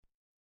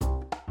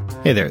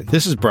Hey there,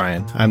 this is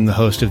Brian. I'm the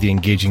host of the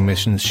Engaging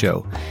Missions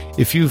Show.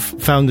 If you've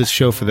found this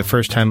show for the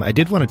first time, I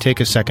did want to take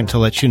a second to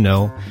let you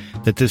know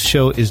that this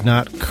show is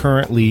not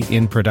currently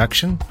in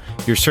production.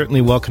 You're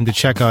certainly welcome to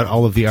check out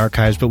all of the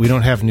archives, but we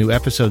don't have new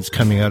episodes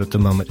coming out at the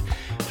moment.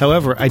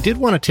 However, I did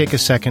want to take a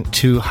second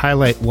to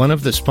highlight one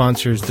of the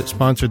sponsors that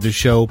sponsored the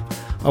show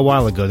a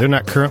while ago. They're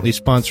not currently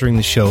sponsoring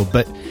the show,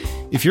 but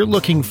if you're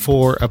looking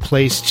for a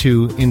place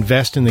to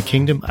invest in the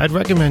kingdom, I'd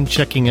recommend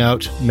checking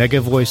out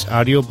Megavoice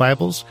Audio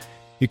Bibles.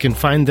 You can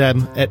find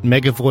them at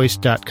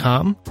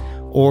megavoice.com,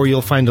 or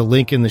you'll find a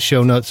link in the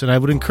show notes, and I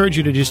would encourage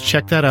you to just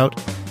check that out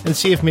and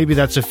see if maybe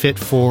that's a fit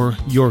for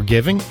your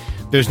giving.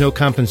 There's no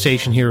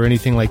compensation here or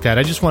anything like that.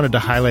 I just wanted to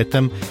highlight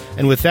them,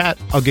 and with that,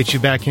 I'll get you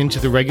back into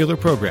the regular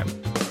program.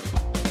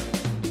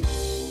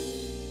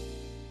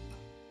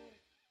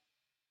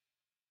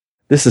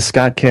 This is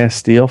Scott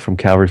Castile from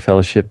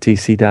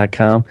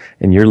CalvaryFellowshipTC.com,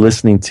 and you're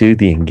listening to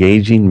the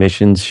Engaging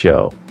Missions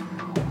Show.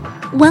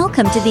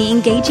 Welcome to the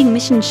Engaging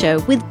Missions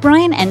Show with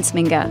Brian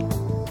Ensminger.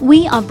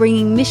 We are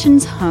bringing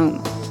missions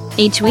home.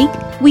 Each week,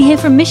 we hear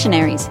from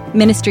missionaries,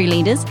 ministry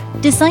leaders,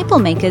 disciple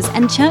makers,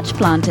 and church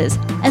planters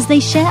as they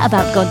share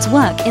about God's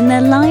work in their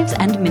lives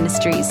and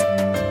ministries.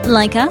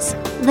 Like us,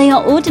 they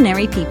are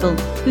ordinary people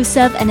who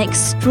serve an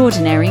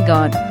extraordinary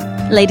God.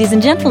 Ladies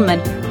and gentlemen,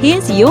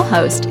 here's your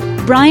host,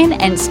 Brian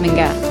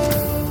Ensminger.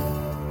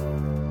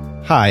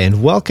 Hi,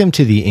 and welcome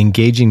to the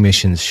Engaging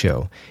Missions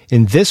Show.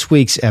 In this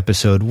week's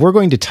episode, we're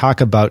going to talk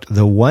about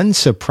the one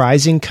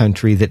surprising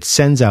country that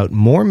sends out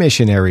more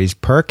missionaries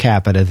per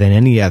capita than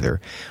any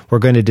other. We're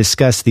going to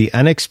discuss the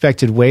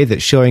unexpected way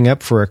that showing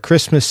up for a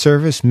Christmas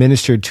service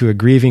ministered to a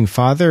grieving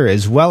father,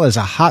 as well as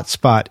a hot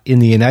spot in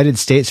the United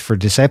States for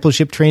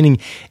discipleship training.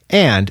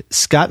 And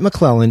Scott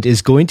McClelland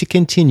is going to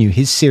continue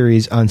his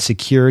series on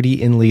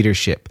security in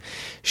leadership.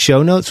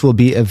 Show notes will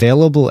be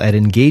available at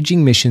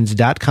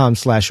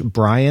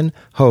engagingmissions.com/Brian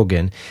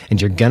Hogan, and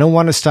you're going to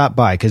want to stop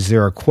by because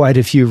there are quite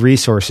a few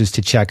resources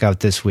to check out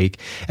this week.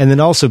 And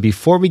then also,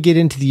 before we get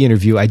into the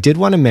interview, I did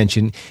want to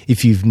mention,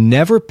 if you've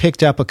never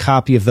picked up a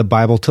copy of the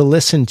Bible to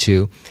listen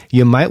to,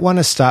 you might want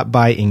to stop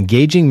by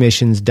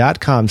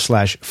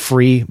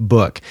engagingmissions.com/free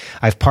book.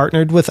 I've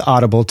partnered with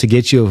Audible to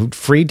get you a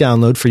free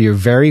download for your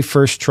very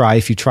first try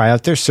if you try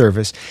out their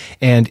service.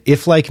 And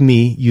if, like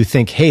me, you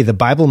think, hey, the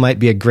Bible might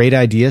be a great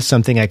idea,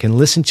 something I can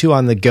listen to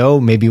on the go,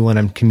 maybe when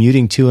I'm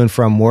commuting to and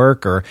from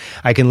work, or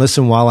I can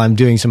listen while I'm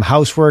doing some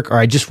housework, or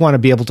I just want to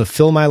be able to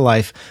fill my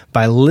life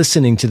by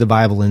listening to the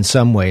Bible in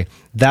some way,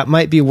 that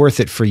might be worth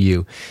it for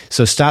you.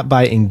 So stop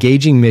by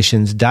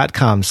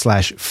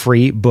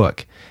engagingmissions.com/free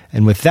book.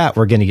 And with that,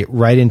 we're going to get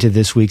right into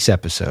this week's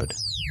episode.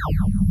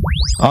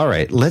 All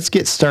right, let's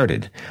get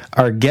started.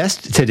 Our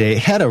guest today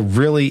had a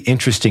really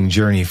interesting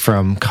journey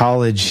from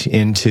college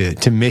into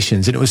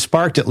missions, and it was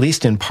sparked, at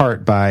least in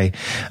part, by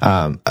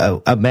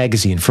a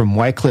magazine from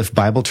Wycliffe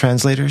Bible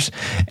Translators.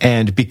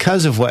 And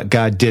because of what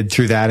God did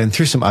through that and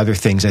through some other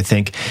things, I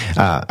think,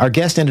 our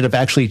guest ended up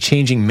actually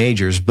changing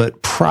majors,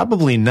 but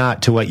probably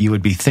not to what you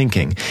would be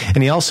thinking.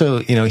 And he also,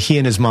 he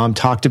and his mom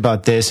talked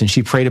about this, and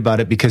she prayed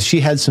about it because she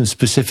had some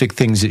specific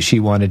things that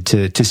she wanted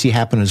to see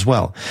happen as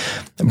well.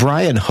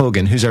 Brian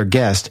Hogan, who's our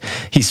guest,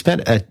 he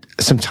spent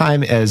some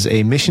time as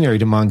a missionary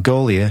to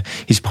Mongolia.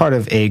 He's part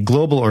of a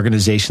global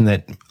organization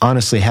that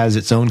honestly has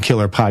its own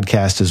killer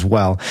podcast as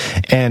well.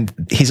 And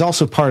he's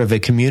also part of a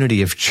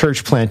community of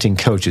church planting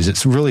coaches.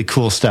 It's really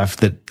cool stuff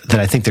that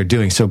I think they're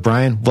doing. So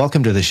Brian,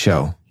 welcome to the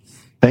show.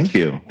 Thank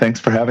you. Thanks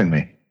for having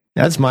me.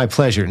 That's my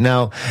pleasure.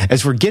 Now,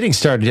 as we're getting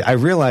started, I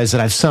realize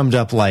that I've summed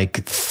up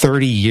like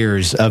 30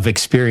 years of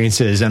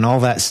experiences and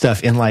all that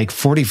stuff in like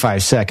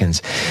 45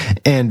 seconds.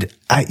 And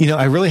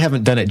I really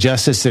haven't done it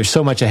justice. There's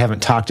so much I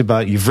haven't talked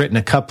about. You've written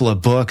a couple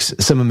of books,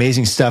 some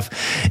amazing stuff.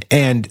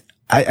 And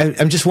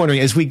I'm just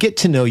wondering, as we get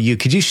to know you,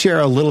 could you share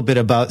a little bit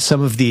about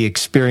some of the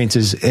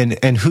experiences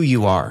and who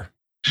you are?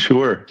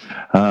 Sure.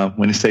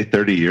 When you say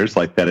 30 years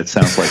like that, it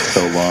sounds like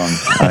so long.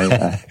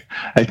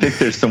 I think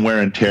there's some wear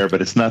and tear,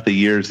 but it's not the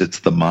years, it's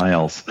the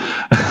miles.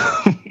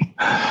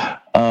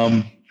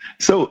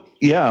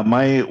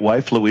 My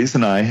wife Louise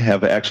and I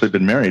have actually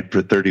been married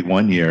for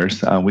 31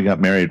 years. We got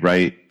married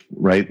right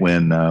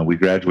when we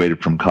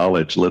graduated from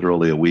college,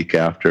 literally a week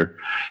after.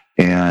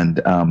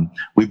 And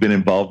we've been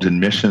involved in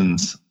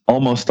missions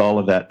almost all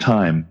of that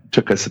time. It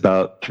took us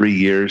about 3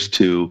 years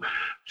to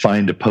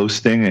find a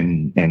posting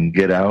and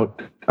get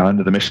out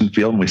onto the mission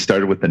field. And we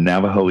started with the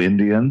Navajo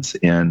Indians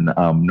in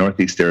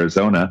Northeast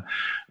Arizona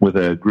with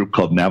a group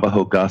called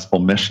Navajo Gospel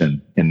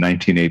Mission in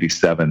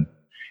 1987.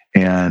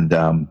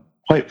 And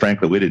quite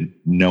frankly, we didn't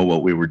know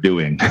what we were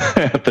doing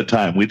at the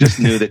time. We just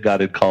knew that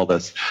God had called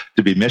us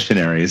to be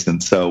missionaries.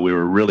 And so we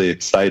were really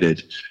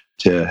excited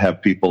to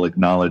have people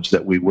acknowledge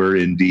that we were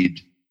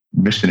indeed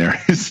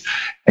missionaries.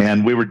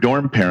 And we were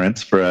dorm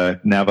parents for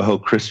a Navajo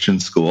Christian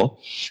school,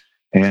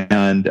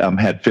 and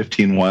had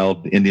 15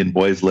 wild Indian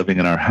boys living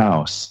in our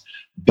house.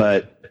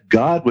 But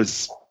God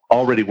was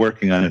already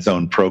working on his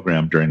own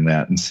program during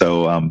that. And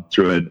so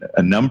through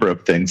a number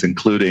of things,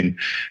 including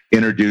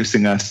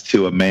introducing us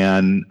to a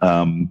man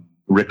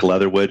Rick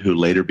Leatherwood, who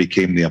later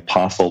became the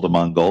apostle to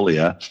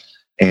Mongolia,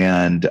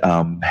 and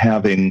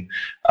having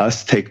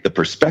us take the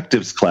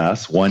Perspectives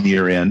class 1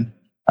 year in,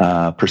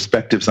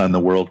 Perspectives on the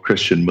World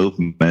Christian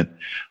Movement.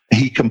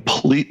 He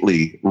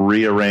completely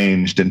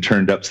rearranged and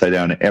turned upside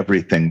down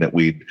everything that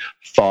we'd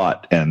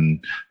thought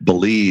and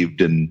believed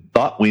and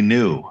thought we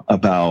knew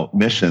about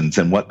missions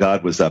and what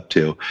God was up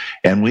to.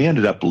 And we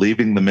ended up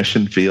leaving the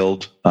mission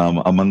field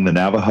among the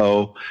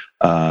Navajo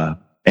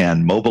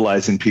and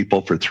mobilizing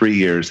people for 3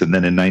 years. And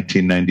then in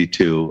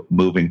 1992,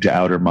 moving to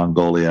Outer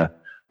Mongolia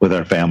with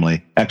our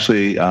family.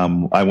 Actually,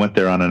 I went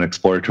there on an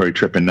exploratory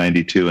trip in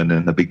 92. And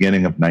in the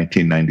beginning of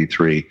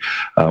 1993,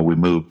 we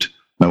moved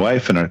my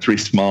wife and our 3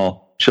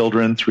 small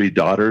children, 3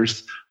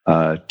 daughters,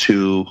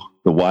 to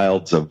the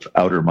wilds of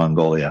Outer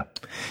Mongolia.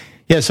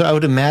 Yeah, so I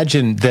would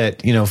imagine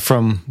that,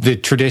 from the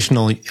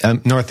traditional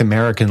North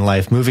American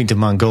life, moving to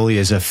Mongolia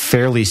is a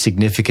fairly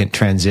significant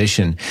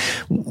transition.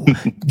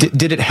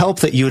 Did it help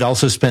that you had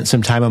also spent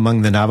some time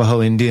among the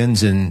Navajo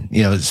Indians and,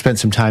 spent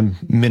some time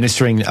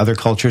ministering to other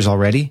cultures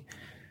already?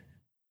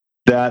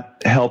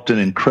 That helped an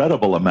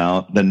incredible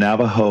amount. The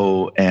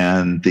Navajo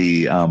and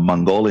the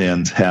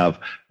Mongolians have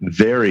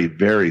very,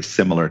 very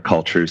similar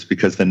cultures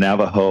because the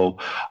Navajo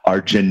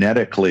are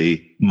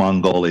genetically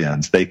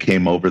Mongolians. They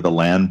came over the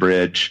land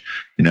bridge,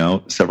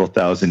 several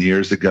thousand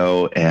years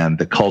ago, and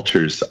the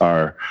cultures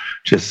are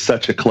just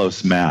such a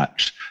close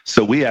match.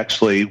 So we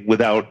actually,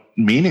 without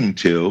meaning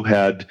to,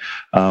 had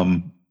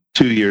 2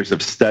 years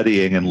of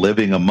studying and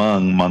living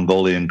among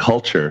Mongolian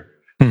culture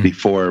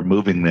before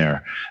moving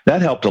there.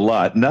 That helped a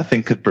lot.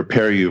 Nothing could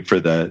prepare you for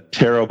the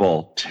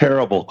terrible,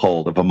 terrible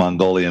cold of a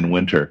Mongolian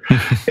winter.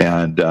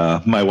 And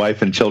my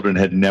wife and children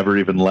had never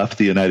even left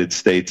the United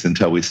States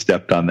until we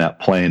stepped on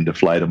that plane to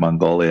fly to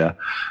Mongolia.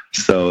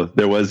 So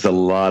there was a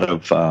lot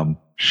of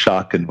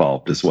shock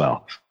involved as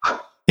well.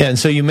 Yeah, and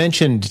so you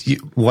mentioned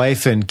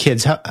wife and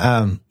kids.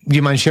 Do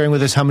you mind sharing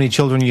with us how many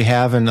children you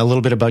have and a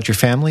little bit about your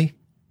family?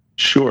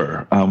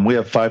 Sure. We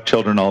have 5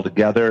 children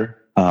altogether.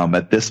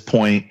 At this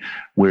point,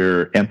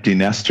 we're empty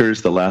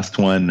nesters. The last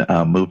one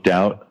moved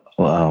out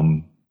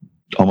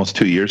almost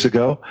 2 years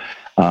ago.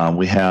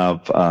 We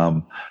have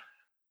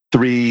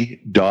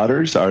 3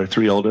 daughters. Our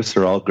 3 oldest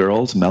are all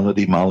girls,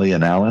 Melody, Molly,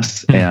 and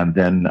Alice. And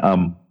then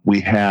we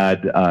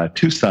had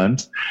 2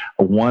 sons,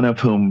 one of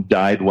whom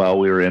died while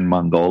we were in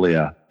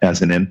Mongolia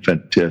as an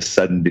infant to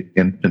sudden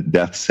infant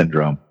death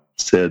syndrome,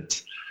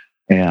 SIDS.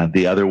 And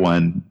the other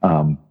one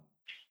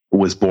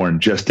was born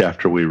just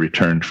after we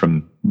returned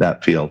from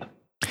that field.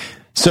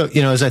 So,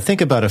 as I think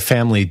about a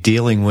family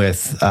dealing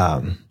with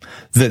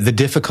the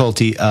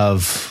difficulty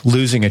of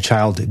losing a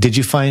child, did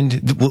you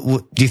find,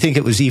 do you think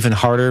it was even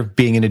harder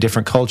being in a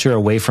different culture,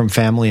 away from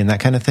family and that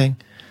kind of thing?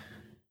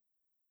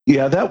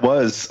 Yeah, that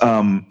was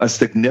a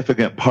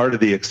significant part of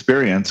the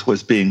experience,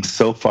 was being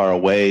so far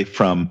away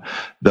from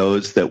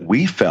those that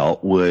we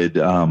felt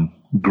would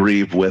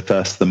grieve with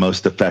us the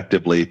most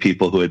effectively,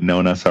 people who had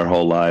known us our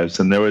whole lives.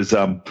 And there was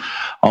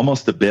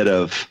almost a bit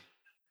of,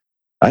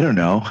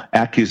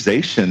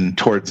 accusation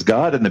towards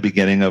God in the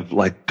beginning of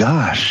like,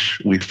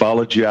 gosh, we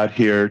followed you out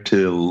here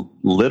to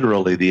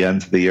literally the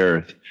ends of the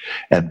earth.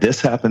 And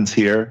this happens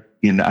here.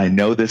 I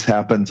know this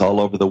happens all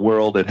over the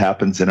world. It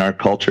happens in our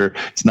culture.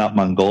 It's not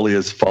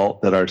Mongolia's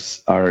fault that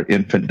our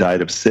infant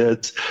died of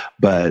SIDS,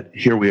 but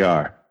here we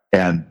are.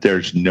 And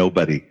there's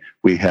nobody.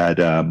 We had,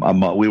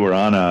 we were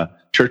on a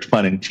church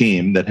planting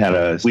team that had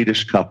a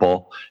Swedish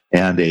couple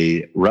and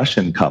a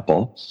Russian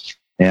couple.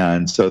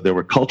 And so there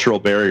were cultural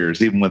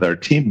barriers, even with our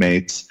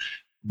teammates.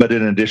 But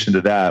in addition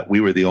to that,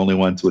 we were the only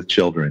ones with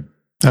children.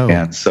 Oh.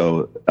 And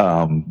so,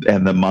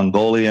 and the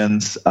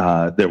Mongolians,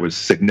 there was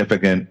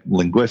significant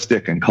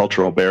linguistic and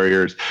cultural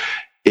barriers.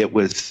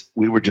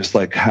 We were just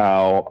like,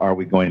 how are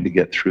we going to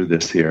get through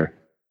this here?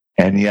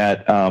 And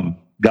yet,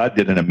 God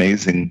did an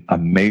amazing,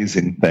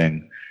 amazing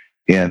thing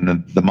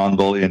in the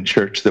Mongolian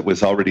church that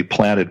was already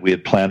planted. We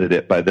had planted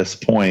it by this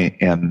point,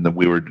 and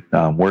we were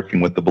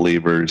working with the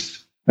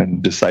believers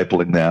and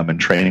discipling them and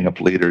training up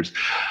leaders,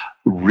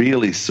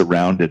 really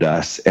surrounded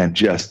us and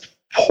just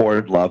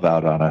poured love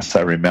out on us.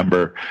 I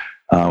remember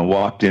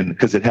walked in,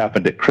 because it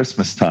happened at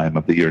Christmas time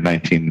of the year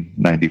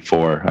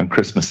 1994, on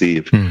Christmas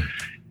Eve.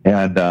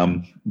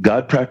 And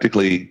God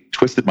practically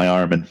twisted my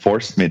arm and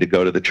forced me to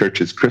go to the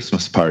church's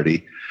Christmas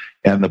party.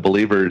 And the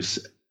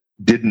believers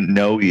didn't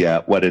know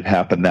yet what had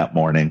happened that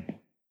morning.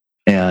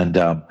 And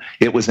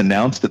it was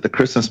announced at the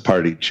Christmas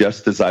party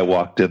just as I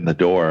walked in the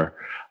door.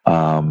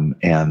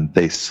 And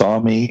they saw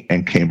me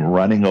and came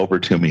running over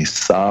to me,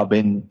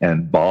 sobbing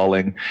and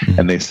bawling,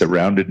 and they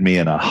surrounded me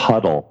in a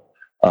huddle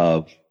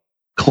of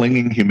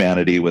clinging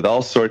humanity with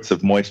all sorts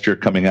of moisture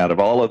coming out of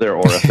all of their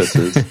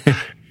orifices.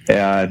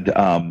 And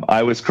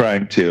I was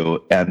crying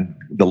too. And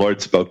the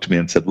Lord spoke to me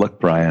and said, "Look,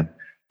 Brian,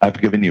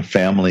 I've given you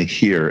family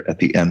here at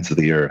the ends of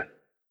the earth."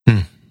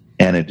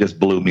 And it just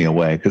blew me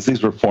away, because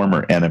these were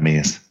former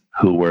enemies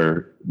who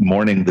were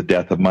mourning the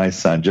death of my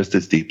son just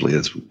as deeply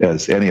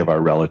as any of our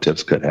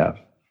relatives could have.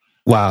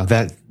 Wow,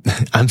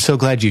 I'm so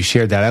glad you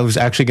shared that. I was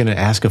actually going to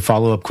ask a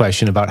follow-up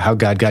question about how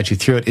God got you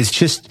through it.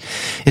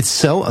 It's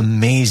so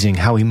amazing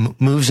how he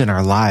moves in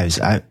our lives.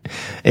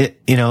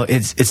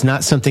 It's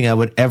not something I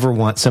would ever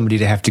want somebody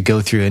to have to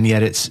go through. And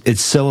yet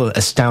it's so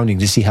astounding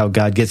to see how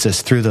God gets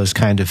us through those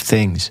kind of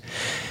things.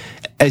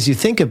 As you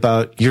think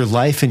about your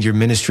life and your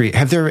ministry,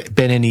 have there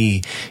been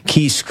any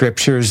key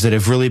scriptures that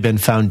have really been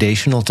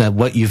foundational to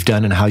what you've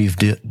done and how you've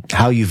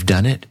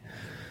done it?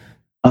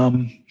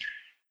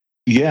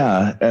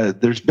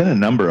 There's been a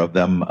number of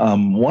them.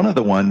 One of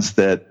the ones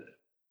that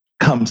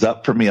comes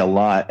up for me a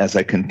lot as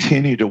I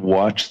continue to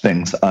watch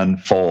things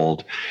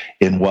unfold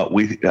in what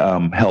we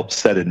helped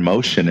set in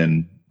motion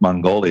in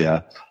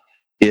Mongolia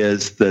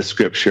is the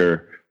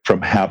scripture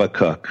from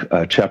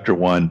Habakkuk, chapter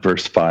 1,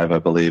 verse 5, I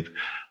believe.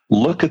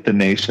 Look at the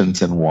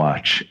nations and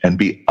watch and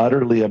be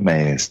utterly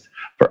amazed,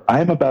 for I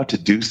am about to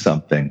do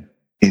something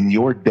in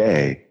your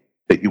day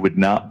that you would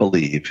not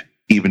believe,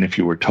 even if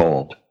you were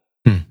told.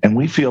 And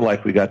we feel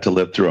like we got to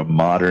live through a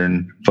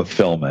modern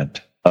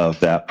fulfillment of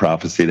that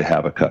prophecy to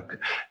Habakkuk,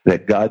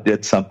 that God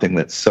did something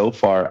that so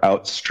far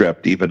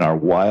outstripped even our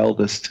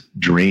wildest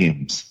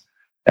dreams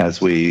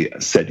as we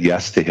said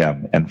yes to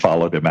him and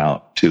followed him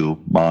out to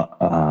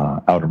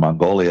outer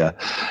Mongolia,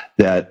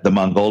 that the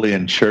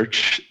Mongolian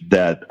church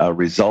that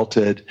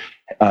resulted,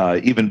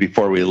 even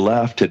before we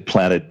left, had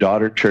planted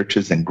daughter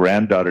churches and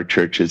granddaughter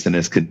churches and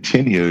has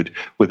continued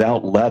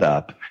without let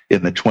up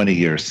in the 20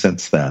 years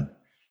since then.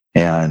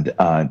 And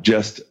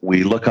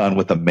we look on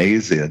with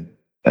amazement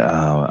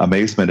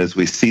as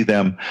we see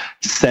them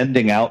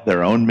sending out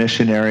their own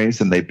missionaries,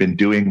 and they've been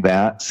doing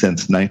that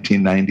since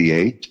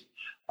 1998.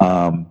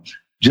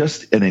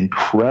 Just an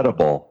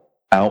incredible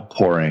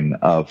outpouring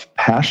of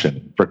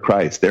passion for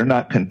Christ. They're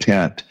not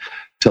content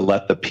to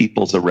let the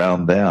peoples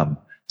around them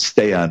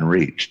stay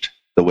unreached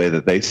the way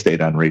that they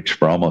stayed unreached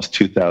for almost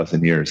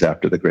 2,000 years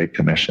after the Great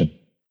Commission.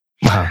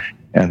 Wow.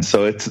 And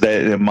so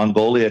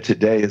Mongolia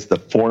today is the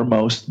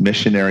foremost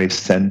missionary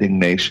sending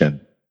nation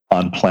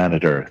on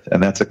planet Earth.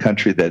 And that's a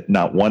country that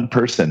not one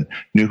person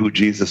knew who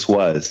Jesus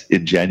was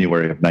in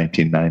January of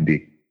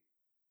 1990.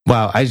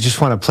 Wow, I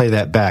just want to play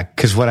that back,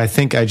 because what I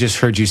think I just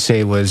heard you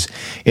say was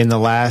in the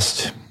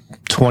last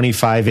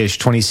 25-ish,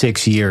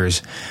 26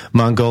 years,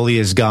 Mongolia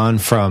has gone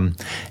from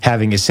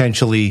having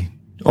essentially,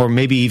 or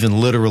maybe even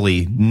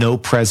literally, no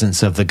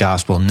presence of the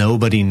gospel,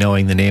 nobody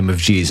knowing the name of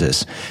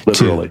Jesus,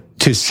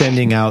 to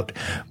sending out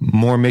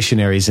more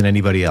missionaries than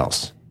anybody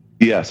else.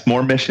 Yes,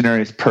 more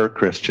missionaries per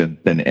Christian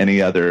than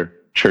any other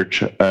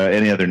church,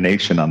 any other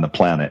nation on the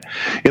planet.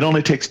 It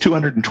only takes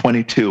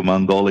 222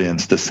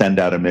 Mongolians to send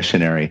out a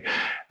missionary.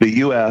 The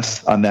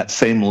U.S. on that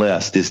same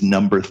list is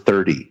number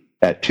 30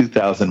 at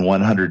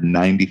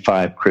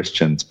 2,195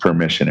 Christians per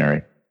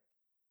missionary.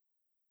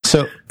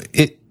 So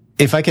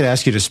if I could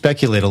ask you to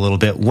speculate a little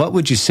bit, what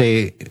would you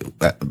say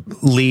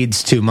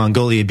leads to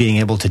Mongolia being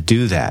able to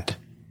do that?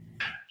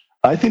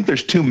 I think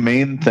there's two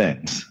main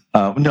things.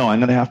 I'm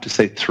going to have to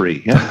say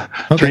three. Okay.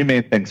 Three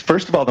main things.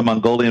 First of all, the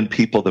Mongolian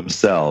people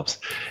themselves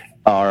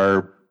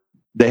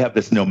they have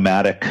this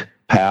nomadic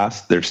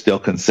past. They're still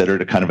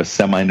considered a kind of a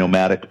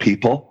semi-nomadic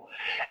people.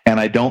 And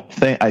I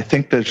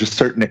think there's a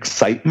certain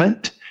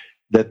excitement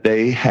that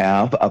they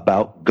have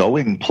about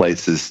going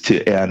places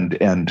and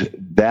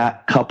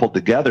that coupled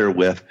together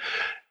with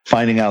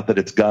finding out that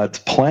it's God's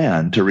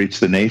plan to reach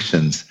the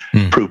nations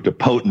proved a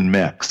potent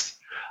mix.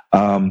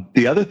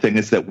 The other thing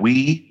is that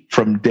we,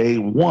 from day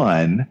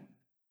one,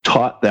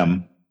 taught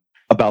them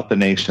about the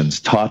nations,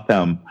 taught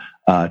them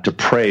to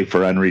pray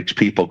for unreached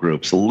people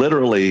groups.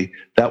 Literally,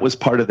 that was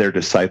part of their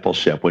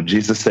discipleship. When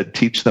Jesus said,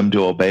 teach them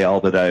to obey all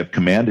that I have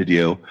commanded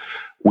you,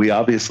 we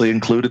obviously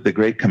included the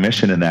Great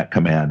Commission in that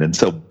command. And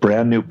so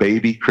brand new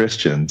baby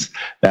Christians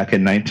back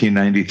in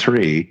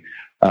 1993,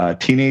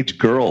 teenage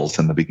girls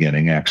in the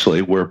beginning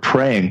actually were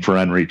praying for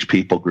unreached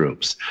people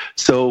groups.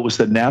 So it was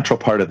the natural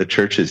part of the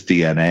church's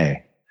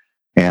DNA.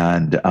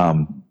 And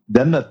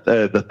then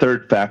the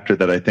third factor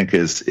that I think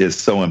is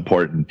so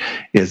important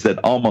is that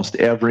almost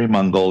every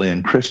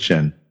Mongolian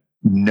Christian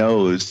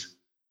knows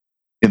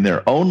in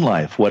their own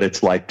life what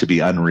it's like to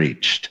be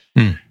unreached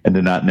and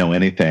to not know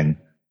anything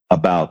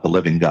about the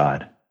living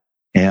God.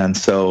 And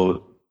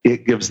so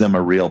it gives them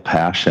a real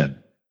passion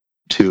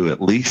to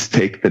at least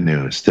take the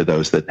news to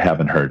those that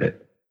haven't heard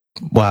it.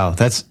 Wow,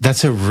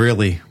 that's a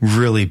really,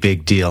 really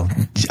big deal.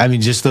 I mean,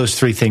 just those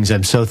three things.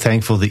 I'm so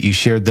thankful that you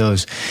shared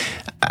those.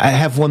 I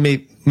have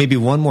maybe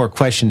one more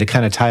question to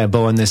kind of tie a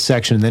bow on this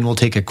section, and then we'll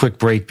take a quick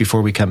break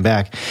before we come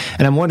back.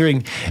 And I'm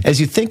wondering,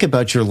 as you think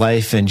about your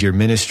life and your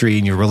ministry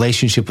and your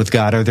relationship with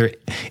God,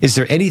 is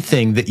there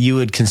anything that you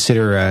would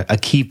consider a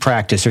key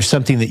practice or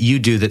something that you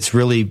do that's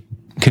really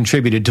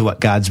contributed to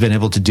what God's been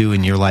able to do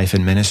in your life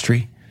and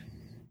ministry?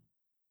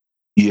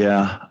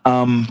 Yeah.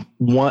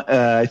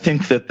 I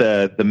think that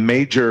the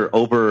major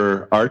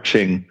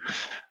overarching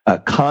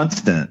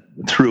constant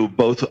through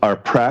both our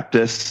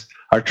practice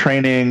Our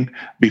training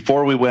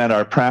before we went,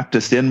 our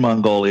practice in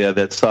Mongolia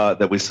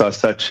that we saw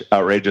such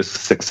outrageous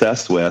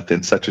success with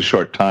in such a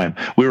short time.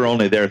 We were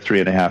only there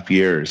 3.5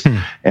 years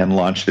and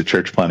launched a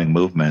church planting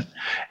movement.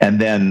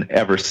 And then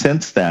ever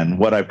since then,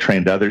 what I've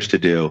trained others to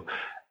do,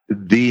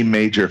 the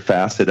major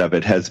facet of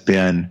it has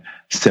been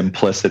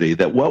simplicity,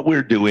 that what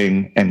we're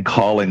doing and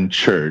calling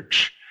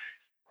church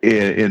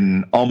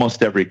in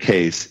almost every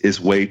case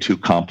is way too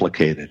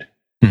complicated.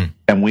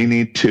 And we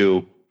need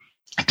to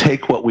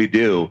take what we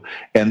do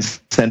and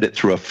send it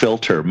through a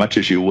filter, much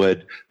as you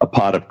would a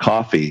pot of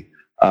coffee,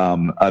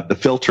 the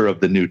filter of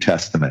the New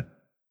Testament.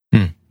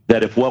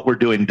 That if what we're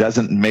doing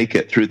doesn't make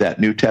it through that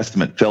New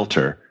Testament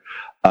filter,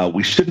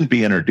 we shouldn't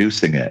be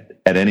introducing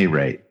it at any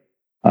rate.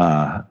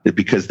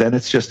 Because then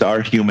it's just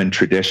our human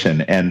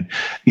tradition. And,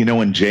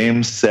 when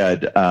James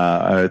said,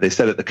 they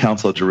said at the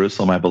Council of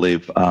Jerusalem, I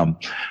believe,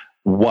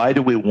 why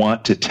do we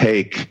want to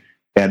take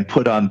and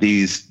put on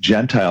these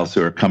Gentiles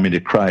who are coming to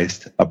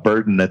Christ a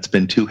burden that's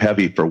been too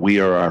heavy for we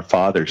or our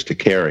fathers to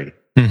carry?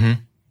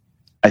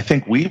 I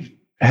think we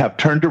have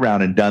turned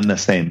around and done the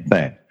same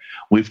thing.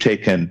 We've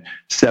taken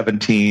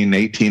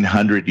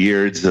 1,800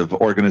 years of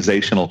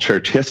organizational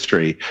church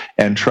history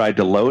and tried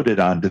to load it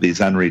onto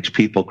these unreached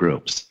people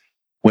groups,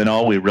 when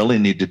all we really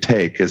need to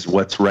take is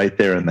what's right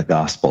there in the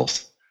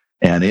Gospels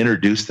and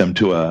introduce them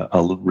to a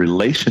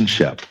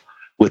relationship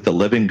with the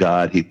living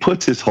God. He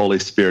puts his Holy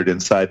Spirit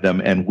inside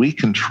them, and we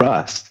can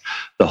trust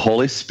the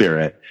Holy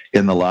Spirit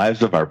in the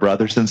lives of our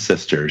brothers and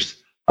sisters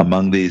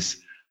among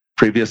these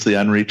previously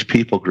unreached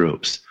people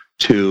groups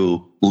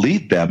to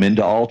lead them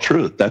into all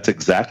truth. That's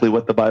exactly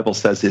what the Bible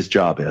says his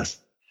job is.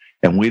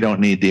 And we don't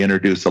need to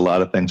introduce a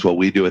lot of things. Well,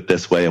 we do it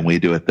this way and we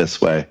do it this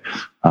way,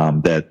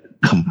 that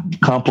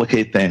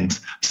complicate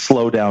things,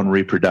 slow down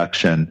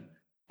reproduction,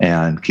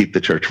 and keep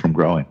the church from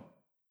growing.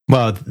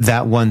 Well,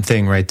 that one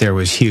thing right there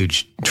was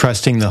huge.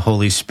 Trusting the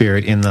Holy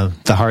Spirit in the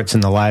hearts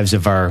and the lives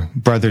of our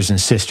brothers and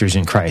sisters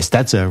in Christ.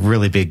 That's a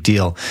really big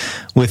deal.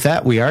 With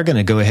that, we are going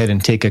to go ahead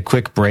and take a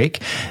quick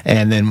break,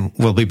 and then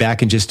we'll be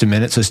back in just a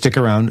minute. So stick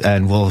around,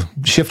 and we'll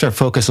shift our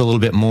focus a little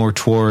bit more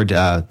toward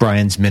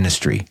Brian's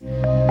ministry.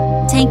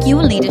 Take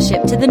your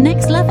leadership to the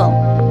next level.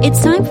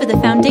 It's time for the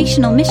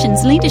Foundational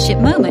Missions Leadership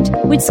Moment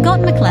with Scott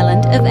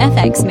McClelland of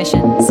FX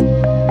Missions.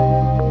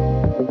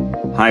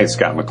 Hi, it's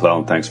Scott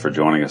McClelland. Thanks for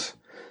joining us.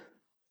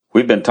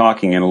 We've been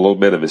talking in a little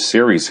bit of a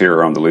series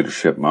here on the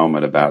Leadership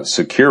Moment about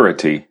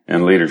security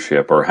and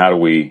leadership, or how do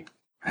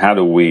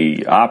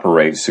we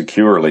operate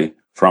securely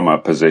from a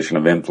position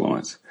of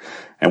influence.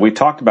 And we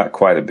talked about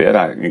quite a bit.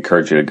 I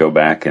encourage you to go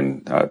back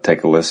and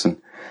take a listen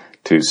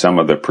to some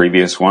of the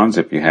previous ones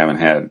if you haven't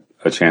had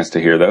a chance to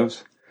hear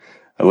those.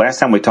 Last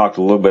time we talked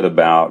a little bit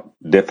about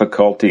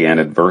difficulty and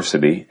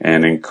adversity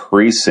and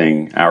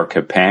increasing our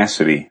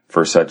capacity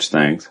for such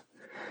things.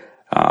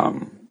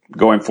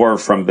 Going forward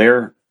from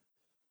there,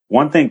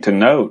 one thing to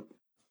note,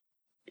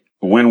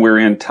 when we're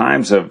in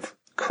times of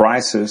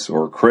crisis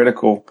or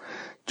critical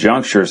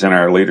junctures in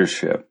our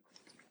leadership,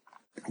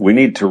 we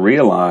need to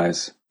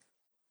realize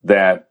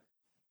that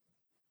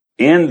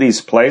in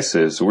these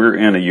places, we're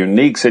in a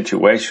unique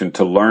situation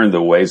to learn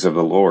the ways of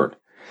the Lord.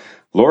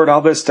 Lord,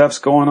 all this stuff's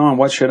going on.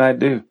 What should I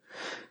do?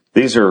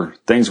 These are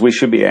things we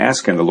should be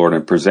asking the Lord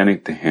and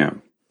presenting to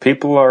Him.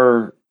 People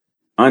are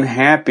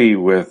unhappy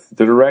with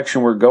the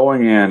direction we're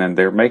going in, and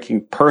they're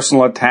making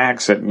personal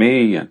attacks at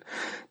me and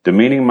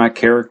demeaning my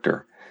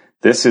character.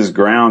 This is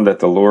ground that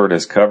the Lord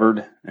has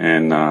covered,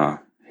 and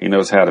He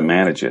knows how to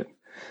manage it.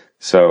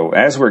 So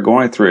as we're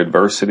going through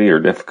adversity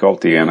or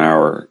difficulty in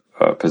our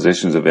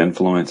positions of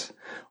influence,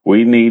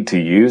 we need to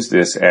use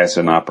this as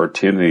an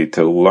opportunity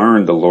to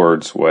learn the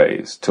Lord's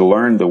ways, to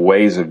learn the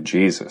ways of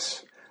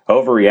Jesus.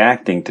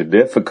 Overreacting to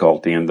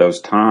difficulty in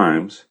those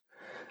times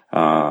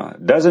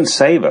doesn't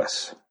save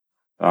us.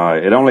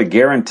 It only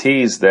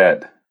guarantees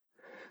that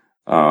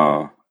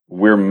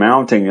we're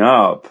mounting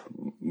up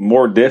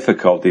more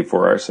difficulty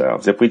for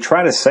ourselves. If we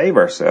try to save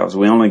ourselves,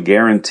 we only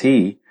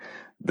guarantee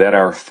that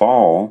our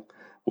fall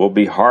will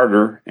be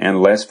harder and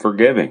less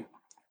forgiving.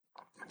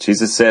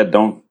 Jesus said,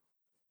 don't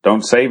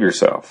save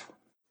yourself,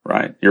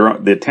 right?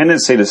 The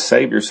tendency to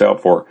save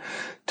yourself or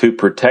to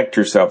protect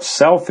yourself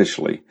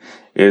selfishly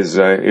is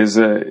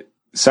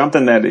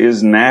something that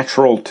is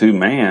natural to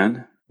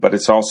man, but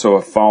it's also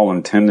a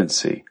fallen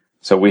tendency.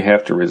 So we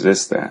have to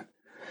resist that.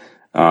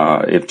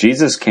 If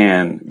Jesus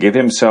can give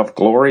Himself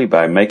glory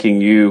by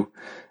making you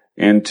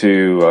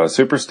into a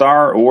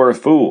superstar or a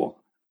fool,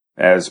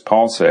 as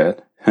Paul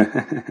said,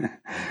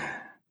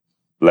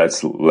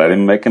 let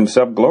Him make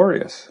Himself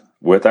glorious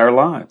with our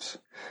lives.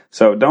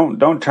 So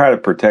don't try to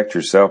protect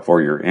yourself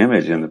or your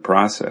image in the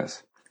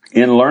process.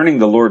 In learning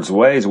the Lord's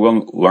ways,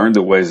 we'll learn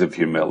the ways of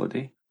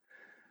humility.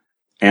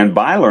 And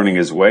by learning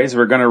His ways,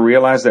 we're going to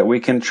realize that we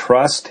can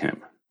trust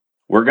Him.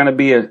 We're going to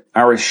be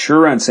our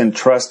assurance in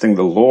trusting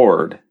the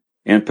Lord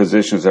in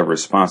positions of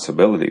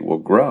responsibility will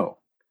grow.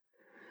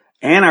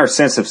 And our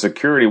sense of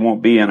security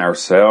won't be in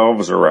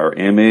ourselves or our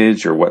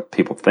image or what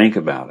people think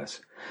about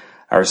us.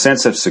 Our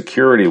sense of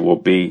security will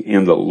be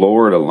in the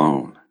Lord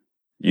alone.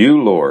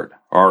 You, Lord,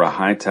 are a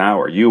high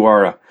tower. You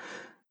are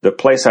the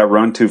place I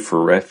run to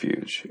for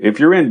refuge. If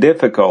you're in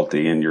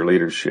difficulty in your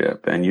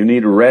leadership and you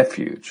need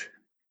refuge,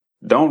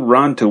 don't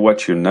run to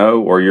what you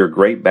know or your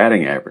great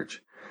batting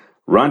average.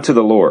 Run to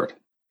the Lord.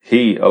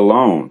 He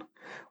alone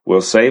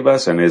will save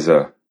us and is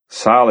a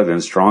solid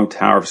and strong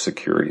tower of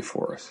security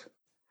for us.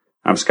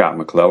 I'm Scott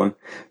McClellan.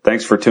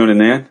 Thanks for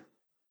tuning in.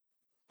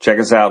 Check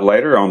us out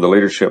later on The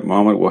Leadership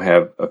Moment. We'll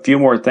have a few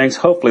more things.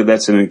 Hopefully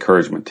that's an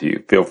encouragement to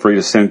you. Feel free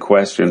to send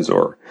questions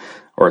or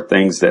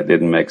things that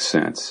didn't make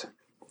sense.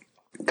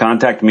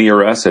 Contact me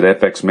or us at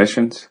FX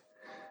Missions.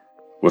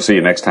 We'll see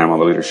you next time on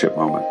The Leadership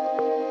Moment.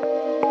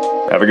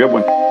 Have a good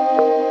one.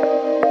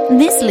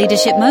 This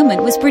Leadership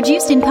Moment was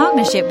produced in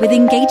partnership with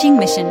Engaging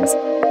Missions.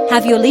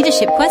 Have your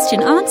leadership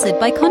question answered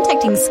by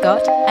contacting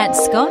Scott at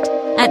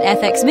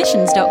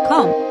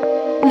fxmissions.com.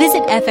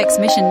 Visit FX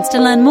Missions to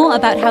learn more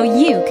about how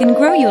you can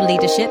grow your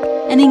leadership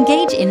and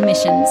engage in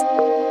missions.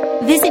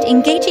 Visit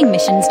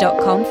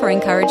engagingmissions.com for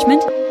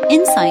encouragement,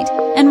 insight,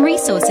 and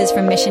resources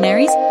from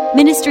missionaries,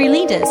 ministry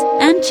leaders,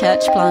 and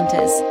church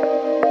planters.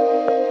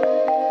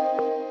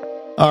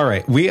 All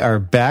right, we are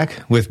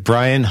back with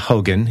Brian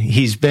Hogan.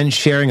 He's been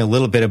sharing a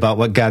little bit about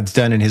what God's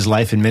done in his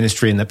life and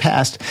ministry in the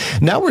past.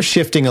 Now we're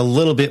shifting a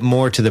little bit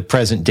more to the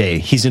present day.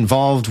 He's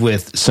involved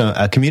with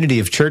a community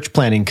of church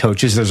planting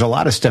coaches. There's a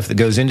lot of stuff that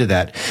goes into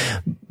that.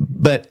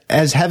 But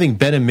as having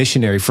been a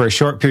missionary for a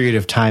short period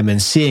of time and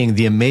seeing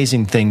the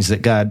amazing things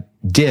that God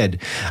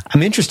did,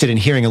 I'm interested in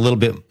hearing a little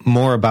bit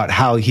more about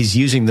how he's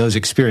using those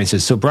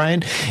experiences. So,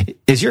 Brian,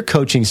 as you're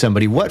coaching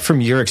somebody, what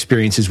from your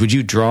experiences would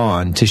you draw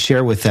on to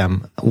share with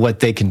them what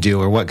they can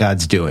do or what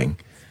God's doing?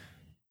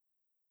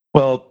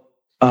 Well,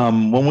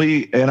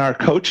 in our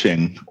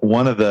coaching,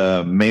 one of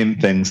the main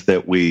things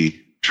that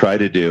we try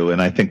to do,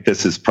 and I think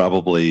this is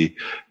probably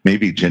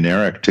maybe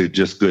generic to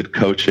just good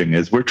coaching,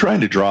 is we're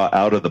trying to draw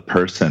out of the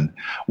person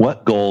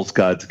what goals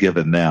God's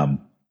given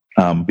them.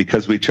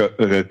 Because we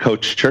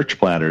coach church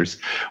planters,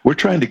 we're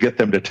trying to get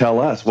them to tell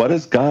us, what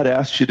has God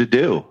asked you to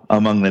do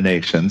among the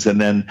nations? And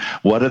then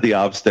what are the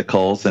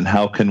obstacles and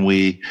how can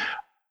we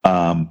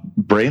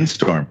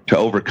brainstorm to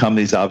overcome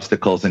these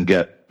obstacles and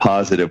get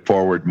positive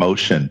forward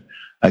motion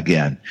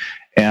again?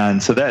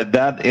 And so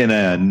that in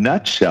a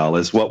nutshell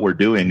is what we're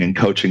doing in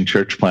coaching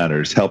church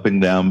planters,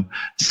 helping them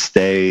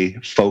stay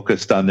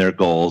focused on their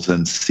goals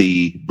and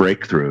see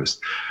breakthroughs.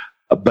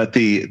 But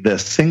the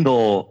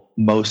single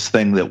most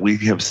thing that we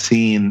have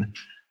seen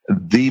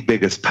the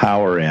biggest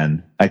power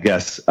in, I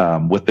guess,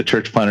 with the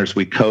church planters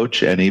we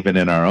coach and even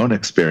in our own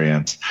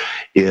experience,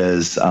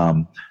 is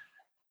the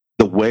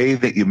way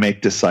that you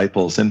make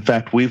disciples. In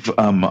fact, we've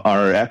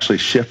are actually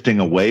shifting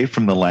away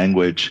from the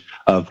language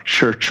of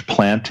church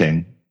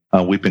planting.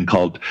 We've been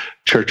called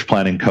church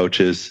planting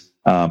coaches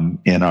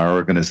in our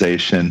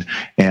organization,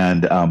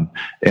 and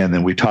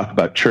then we talk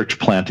about church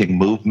planting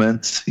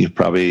movements. You've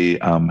probably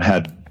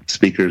had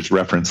speakers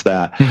reference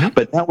that. Mm-hmm.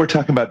 But now we're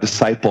talking about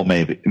disciple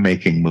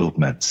making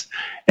movements.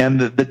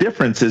 And the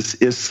difference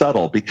is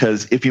subtle,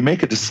 because if you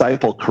make a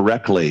disciple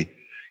correctly,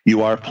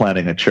 you are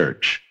planting a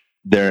church.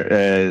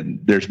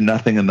 There's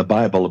nothing in the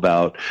Bible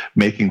about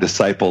making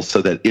disciples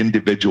so that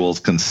individuals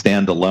can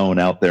stand alone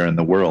out there in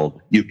the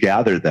world. You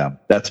gather them.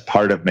 That's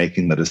part of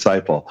making the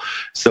disciple.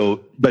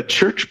 But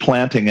church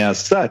planting as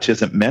such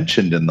isn't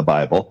mentioned in the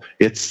Bible.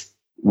 It's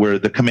where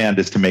the command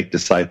is to make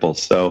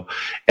disciples.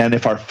 And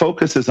if our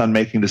focus is on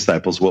making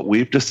disciples, what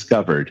we've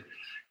discovered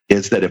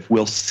is that if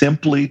we'll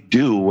simply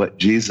do what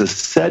Jesus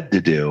said to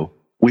do,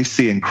 we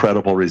see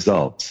incredible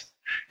results.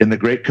 In the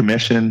Great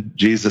Commission,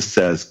 Jesus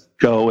says,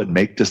 go and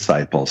make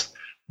disciples,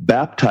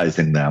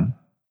 baptizing them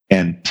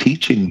and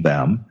teaching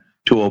them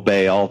to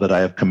obey all that I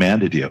have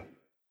commanded you.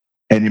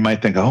 And you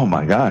might think, oh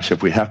my gosh,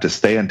 if we have to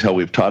stay until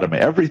we've taught them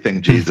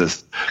everything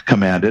Jesus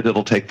commanded,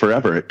 it'll take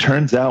forever. It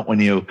turns out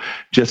when you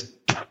just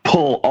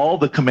pull all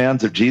the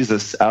commands of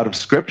Jesus out of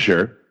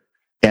Scripture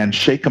and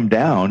shake them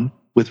down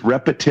with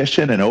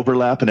repetition and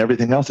overlap and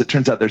everything else, it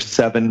turns out there's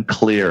 7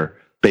 clear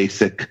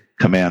basic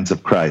commands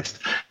of Christ.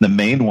 The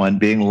main one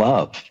being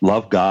love.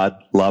 Love God,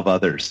 love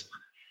others.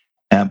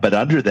 But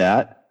under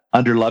that,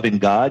 under loving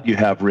God, you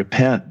have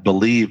repent,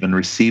 believe, and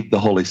receive the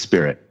Holy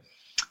Spirit.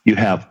 You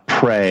have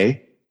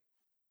pray,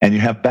 and you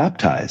have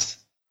baptize.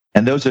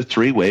 And those are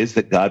 3 ways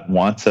that God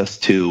wants us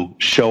to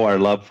show our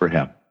love for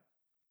him.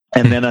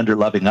 And then under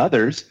loving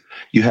others,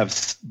 you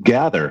have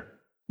gather,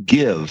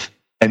 give,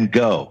 and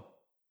go.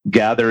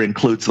 Gather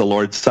includes the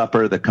Lord's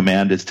Supper. The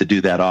command is to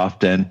do that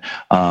often.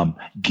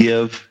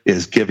 Give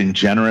is giving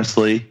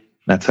generously.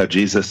 That's how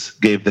Jesus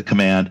gave the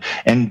command.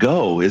 And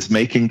go is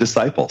making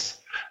disciples,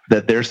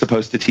 that they're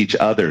supposed to teach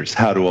others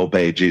how to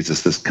obey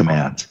Jesus'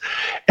 commands.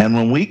 And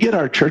when we get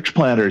our church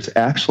planters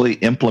actually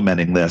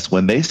implementing this,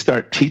 when they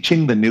start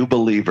teaching the new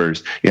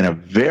believers in a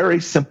very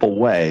simple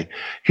way,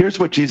 here's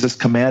what Jesus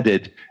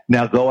commanded,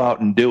 now go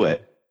out and do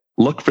it.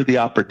 Look for the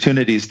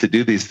opportunities to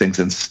do these things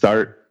and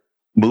start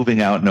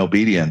moving out in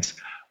obedience.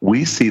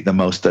 We see the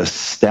most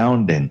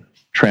astounding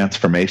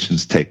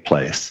transformations take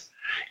place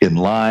in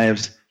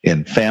lives,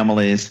 in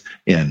families,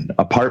 in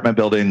apartment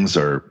buildings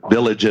or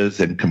villages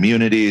and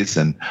communities,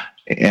 and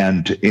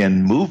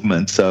in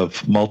movements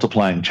of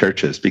multiplying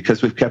churches,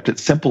 because we've kept it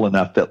simple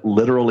enough that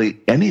literally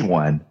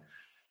anyone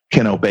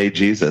can obey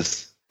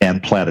Jesus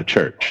and plant a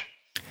church.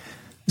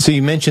 So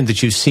you mentioned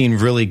that you've seen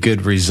really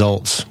good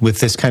results with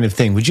this kind of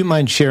thing. Would you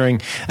mind sharing,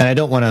 and I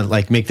don't want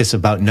to make this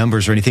about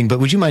numbers or anything, but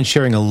would you mind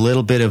sharing a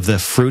little bit of the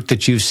fruit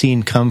that you've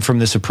seen come from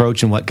this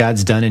approach and what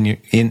God's done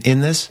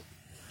in this?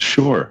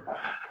 Sure.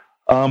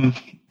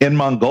 In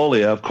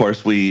Mongolia, of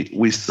course,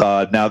 we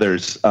saw now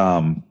there's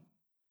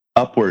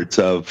upwards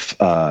of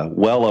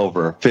well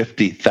over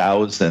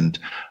 50,000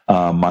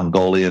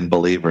 Mongolian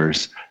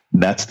believers.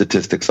 And that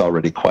statistic's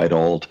already quite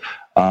old.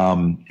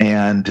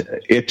 And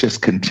it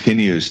just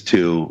continues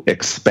to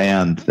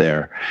expand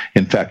there.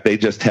 In fact, they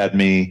just had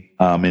me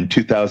in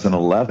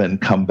 2011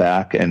 come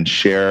back and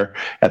share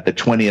at the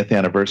 20th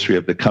anniversary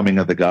of the coming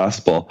of the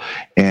gospel.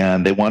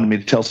 And they wanted me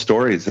to tell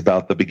stories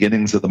about the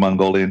beginnings of the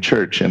Mongolian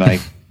church. And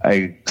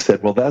I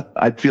said, well,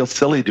 I'd feel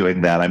silly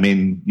doing that. I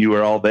mean, you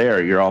were all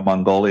there. You're all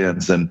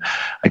Mongolians, and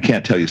I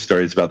can't tell you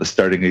stories about the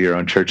starting of your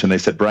own church. And they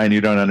said, Brian, you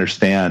don't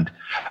understand.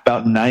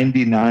 About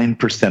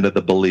 99% of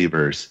the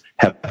believers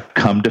have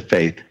come to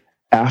faith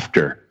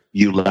after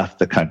you left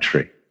the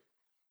country.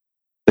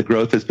 The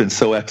growth has been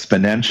so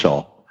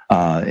exponential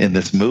in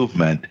this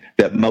movement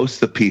that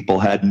most of the people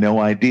had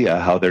no idea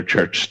how their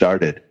church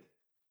started.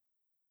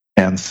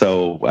 And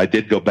so I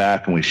did go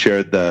back and we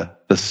shared the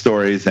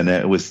stories, and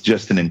it was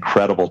just an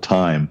incredible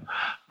time.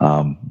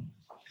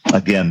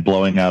 Again,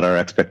 blowing out our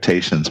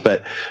expectations.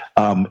 But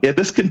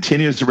this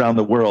continues around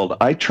the world.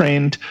 I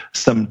trained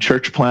some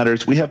church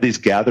planters. We have these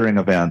gathering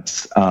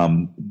events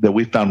that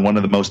we found one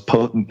of the most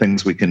potent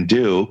things we can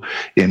do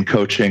in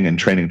coaching and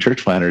training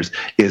church planters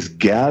is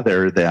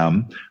gather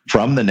them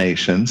from the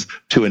nations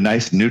to a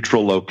nice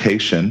neutral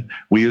location.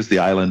 We use the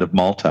island of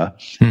Malta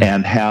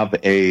and have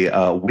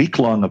a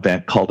week-long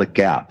event called a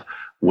GAP,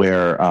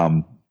 where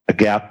a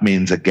GAP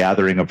means a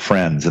gathering of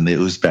friends in the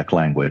Uzbek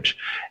language.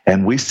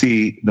 And we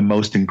see the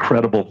most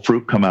incredible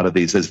fruit come out of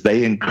these as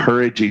they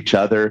encourage each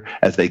other,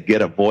 as they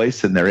get a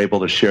voice and they're able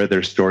to share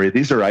their story.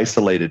 These are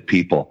isolated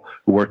people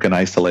who work in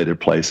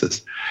isolated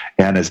places.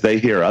 And as they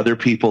hear other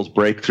people's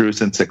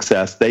breakthroughs and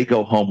success, they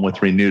go home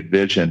with renewed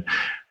vision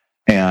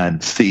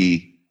and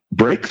see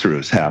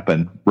breakthroughs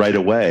happen right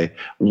away.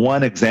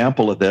 One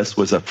example of this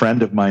was a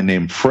friend of mine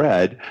named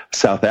Fred,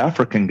 South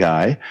African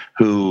guy,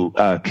 who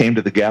came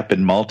to the GAP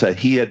in Malta.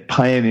 He had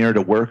pioneered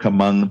a work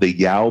among the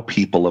Yao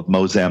people of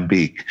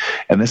Mozambique.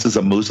 And this is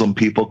a Muslim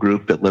people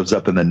group that lives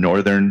up in the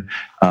northern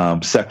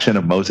section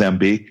of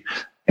Mozambique.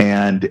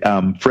 And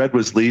Fred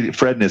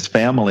and his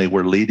family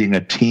were leading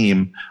a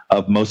team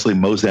of mostly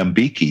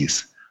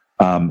Mozambikis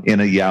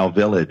in a Yao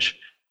village.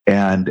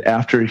 And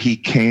after he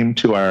came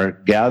to our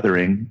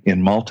gathering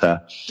in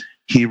Malta,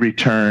 he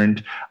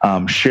returned,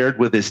 shared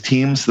with his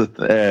team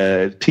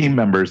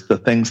members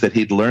the things that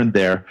he'd learned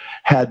there,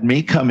 had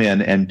me come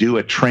in and do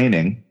a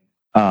training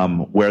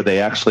where they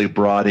actually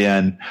brought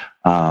in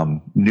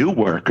new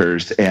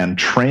workers and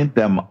trained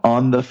them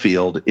on the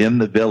field in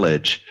the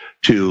village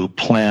to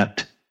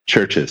plant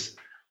churches.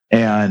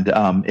 And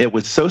it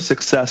was so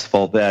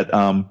successful that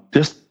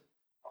just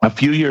a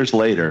few years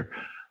later,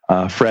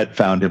 Fred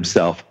found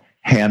himself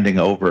handing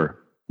over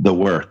the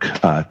work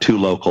to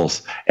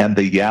locals. And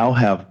the Yao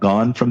have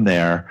gone from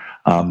there.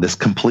 This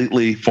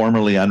completely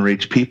formerly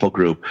unreached people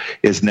group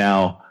is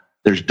now,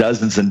 there's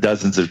dozens and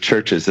dozens of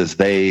churches as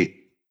they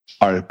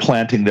are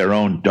planting their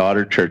own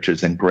daughter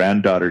churches and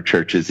granddaughter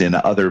churches in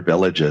other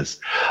villages.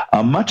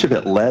 Much of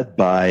it led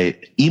by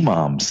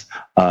imams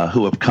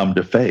who have come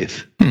to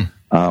faith.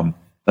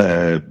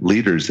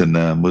 Leaders in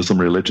the Muslim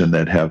religion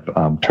that have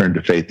turned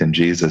to faith in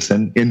Jesus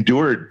and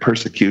endured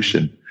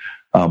persecution.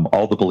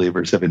 All the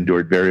believers have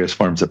endured various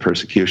forms of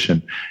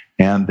persecution,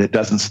 and it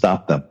doesn't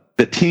stop them.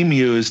 The team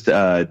used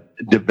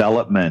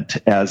development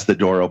as the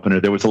door opener.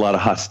 There was a lot of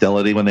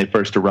hostility when they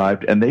first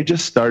arrived, and they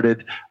just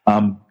started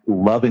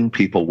loving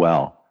people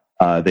well.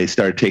 They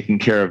started taking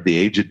care of the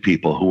aged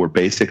people who were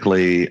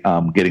basically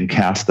getting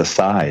cast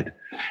aside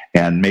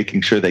and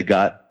making sure they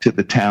got to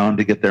the town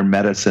to get their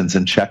medicines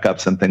and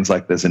checkups and things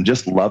like this, and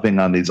just loving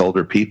on these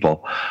older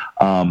people.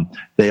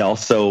 They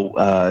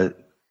also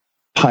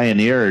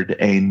pioneered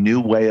a new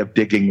way of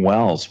digging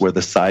wells where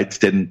the sides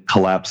didn't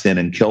collapse in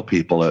and kill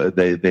people.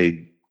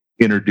 They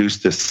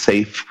introduced a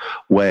safe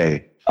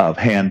way of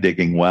hand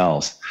digging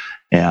wells.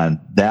 And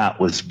that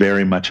was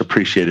very much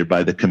appreciated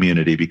by the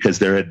community because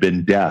there had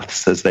been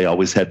deaths as they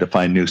always had to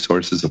find new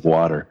sources of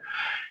water.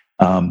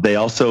 They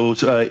also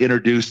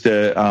introduced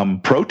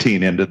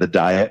protein into the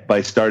diet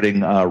by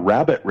starting a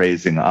rabbit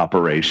raising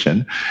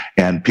operation,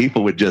 and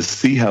people would just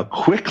see how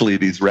quickly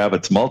these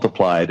rabbits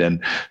multiplied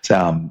and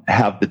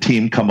have the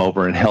team come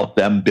over and help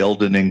them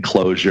build an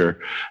enclosure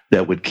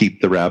that would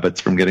keep the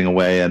rabbits from getting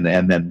away, and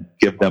then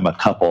give them a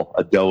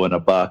doe and a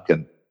buck.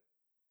 And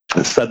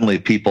suddenly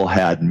people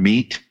had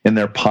meat in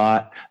their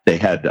pot. They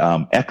had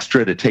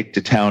extra to take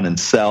to town and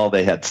sell.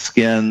 They had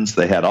skins.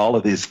 They had all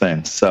of these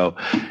things. So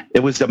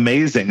it was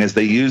amazing as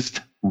they used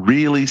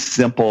really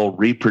simple,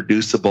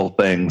 reproducible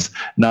things,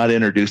 not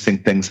introducing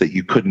things that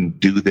you couldn't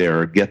do there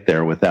or get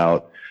there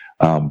without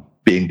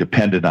being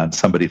dependent on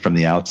somebody from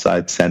the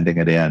outside sending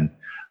it in.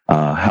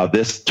 How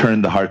this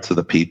turned the hearts of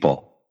the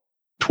people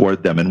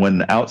toward them. And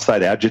when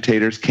outside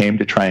agitators came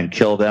to try and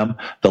kill them,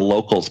 the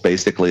locals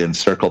basically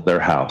encircled their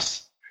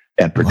house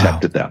and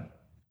protected them.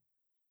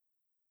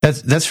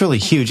 That's really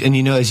huge. And,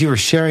 as you were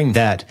sharing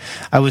that,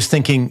 I was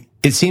thinking,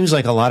 it seems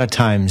like a lot of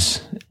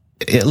times,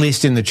 at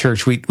least in the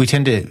church, we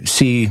tend to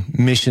see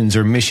missions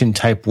or mission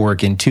type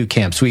work in two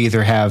camps. We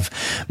either have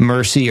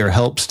mercy or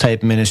helps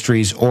type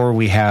ministries, or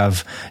we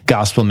have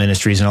gospel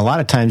ministries. And a lot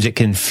of times it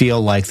can feel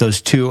like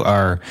those two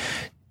are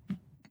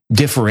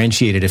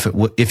differentiated,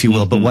 if you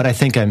will. But what I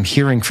think I'm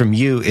hearing from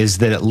you is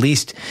that at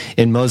least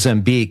in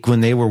Mozambique,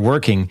 when they were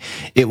working,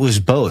 it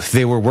was both.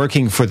 They were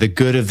working for the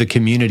good of the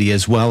community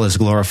as well as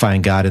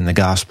glorifying God in the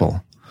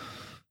gospel.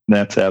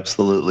 That's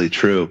absolutely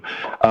true.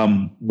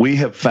 We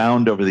have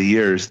found over the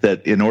years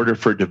that in order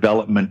for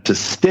development to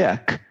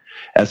stick,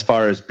 as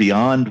far as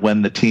beyond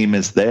when the team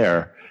is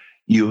there,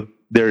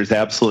 there is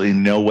absolutely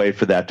no way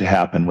for that to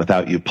happen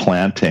without you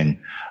planting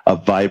a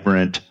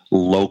vibrant,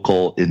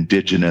 local,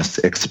 indigenous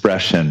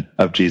expression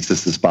of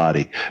Jesus's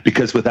body.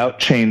 Because without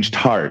changed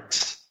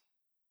hearts,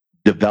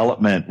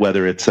 development,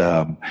 whether it's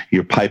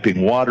you're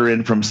piping water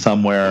in from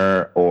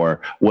somewhere or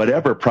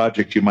whatever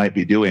project you might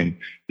be doing,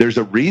 there's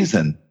a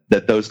reason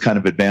that those kind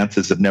of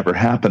advances have never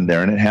happened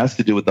there. And it has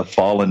to do with the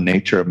fallen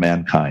nature of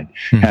mankind.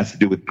 It has to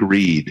do with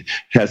greed.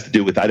 It has to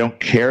do with, I don't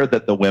care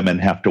that the women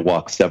have to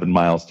walk 7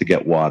 miles to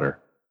get water.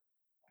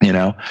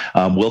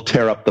 We'll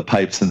tear up the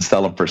pipes and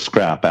sell them for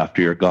scrap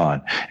after you're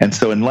gone. And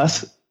so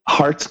unless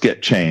hearts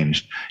get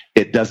changed,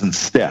 it doesn't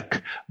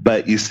stick.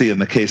 But you see, in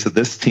the case of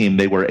this team,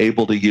 they were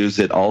able to use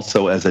it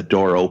also as a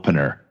door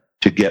opener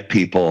to get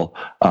people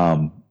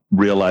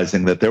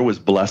realizing that there was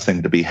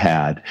blessing to be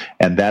had,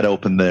 and that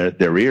opened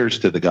their ears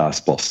to the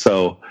gospel.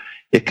 So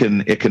it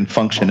can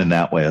function in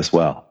that way as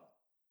well.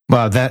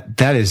 Wow,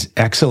 that is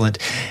excellent.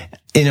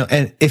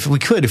 And if we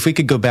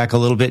could go back a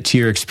little bit to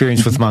your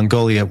experience with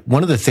Mongolia,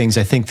 one of the things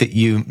I think that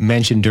you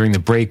mentioned during the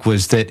break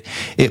was that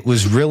it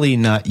was really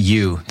not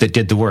you that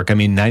did the work. I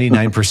mean,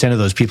 99% of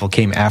those people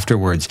came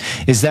afterwards.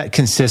 Is that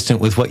consistent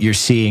with what you're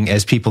seeing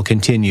as people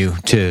continue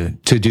to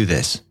do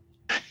this?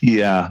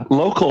 Yeah,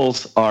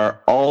 locals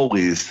are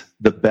always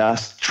the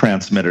best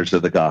transmitters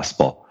of the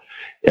gospel.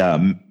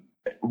 Dr.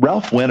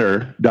 Ralph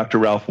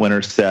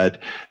Winter said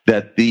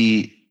that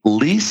the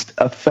least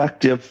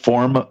effective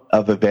form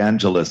of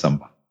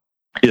evangelism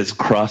is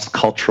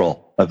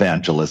cross-cultural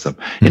evangelism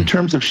in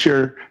terms of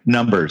sheer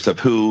numbers of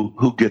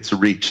who gets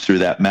reached through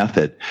that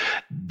method.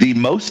 The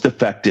most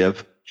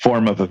effective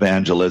form of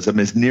evangelism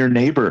is near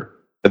neighbor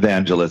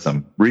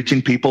evangelism,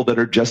 reaching people that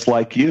are just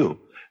like you,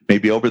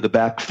 maybe over the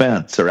back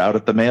fence or out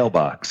at the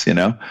mailbox,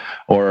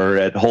 or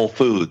at Whole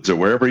Foods or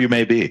wherever you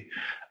may be.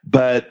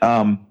 But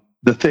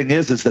the thing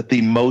is that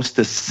the most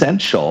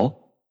essential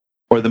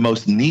or the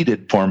most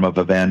needed form of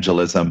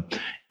evangelism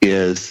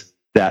is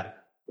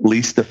that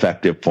least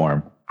effective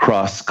form,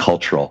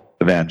 cross-cultural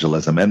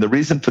evangelism. And the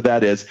reason for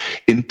that is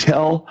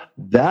until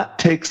that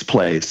takes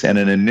place and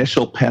an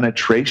initial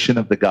penetration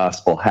of the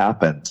gospel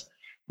happens,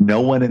 no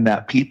one in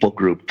that people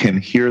group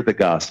can hear the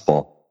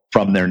gospel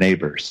from their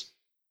neighbors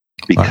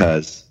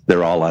because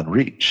they're all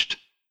unreached.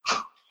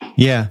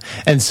 Yeah.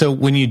 And so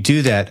when you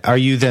do that, are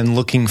you then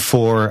looking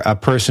for a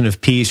person of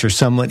peace or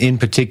someone in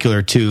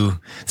particular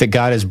that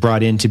God has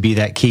brought in to be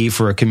that key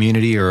for a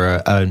community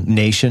or a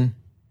nation?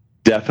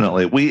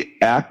 Definitely. We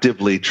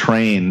actively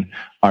train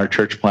our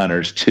church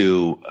planners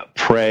to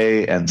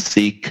pray and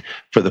seek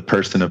for the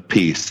person of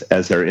peace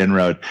as their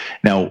inroad.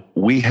 Now,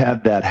 we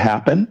had that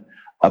happen,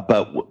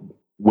 but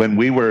when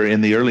we were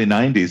in the early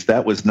 90s,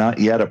 that was not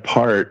yet a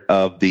part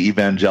of the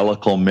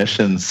evangelical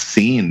missions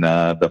scene,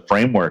 the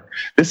framework.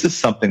 This is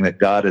something that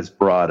God has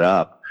brought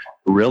up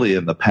really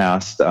in the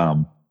past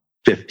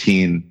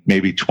 15,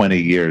 maybe 20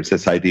 years,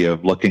 this idea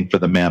of looking for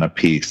the man of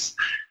peace.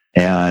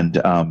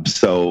 And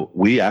so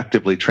we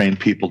actively train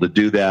people to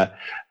do that.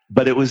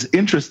 But it was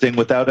interesting,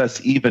 without us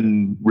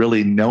even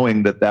really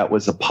knowing that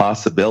was a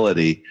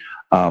possibility,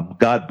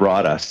 God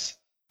brought us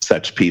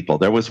such people.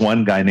 There was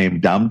one guy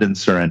named Damden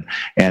Surin,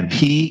 and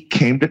he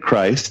came to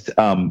Christ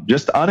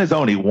just on his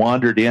own. He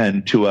wandered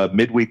into a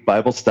midweek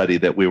Bible study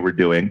that we were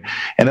doing.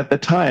 And at the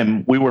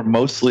time, we were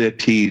mostly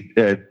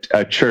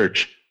a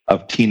church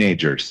of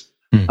teenagers.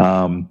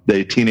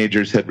 The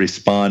teenagers had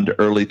responded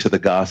early to the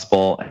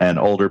gospel and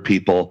older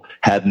people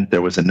hadn't.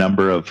 There was a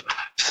number of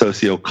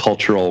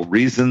sociocultural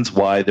reasons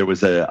why there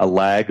was a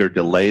lag or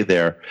delay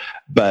there.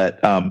 But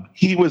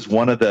he was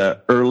one of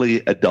the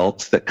early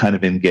adults that kind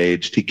of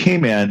engaged. He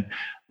came in,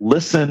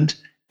 listened,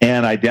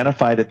 and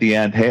identified at the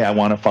end, hey, I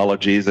want to follow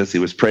Jesus. He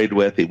was prayed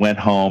with. He went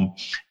home,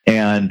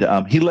 and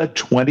he led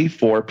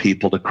 24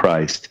 people to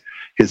Christ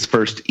his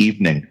first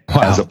evening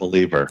as a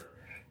believer.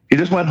 He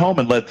just went home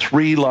and led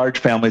 3 large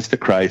families to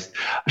Christ,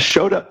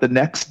 showed up the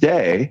next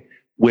day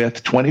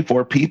with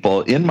 24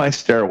 people in my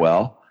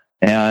stairwell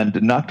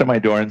and knocked on my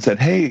door and said,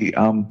 hey,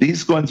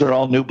 these ones are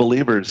all new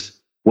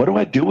believers. what do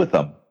I do with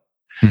them?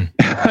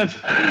 And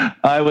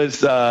I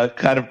was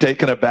kind of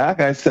taken aback.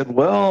 I said,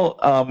 well,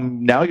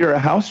 now you're a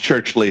house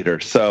church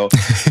leader. So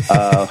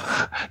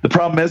the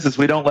problem is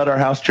we don't let our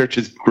house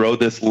churches grow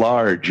this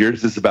large.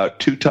 Yours is about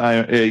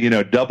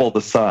double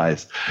the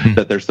size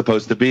that they're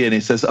supposed to be. And he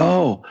says,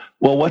 oh,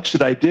 well, what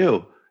should I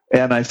do?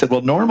 And I said,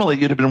 well, normally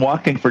you'd have been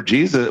walking with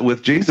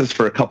Jesus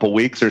for a couple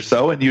weeks or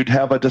so, and you'd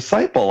have a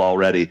disciple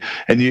already,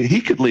 and he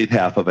could lead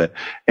half of it.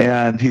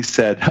 And he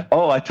said,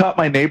 oh, I taught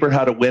my neighbor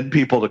how to win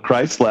people to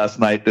Christ last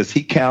night. Does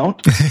he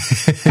count?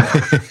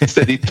 He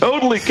said, he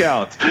totally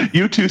counts.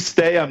 You two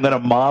stay. I'm going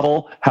to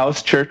model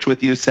house church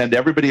with you, send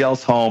everybody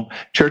else home.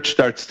 Church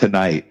starts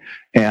tonight.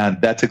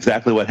 And that's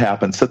exactly what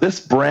happened. So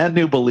this brand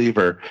new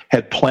believer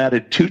had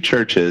planted 2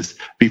 churches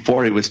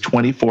before he was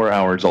 24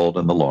 hours old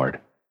in the Lord.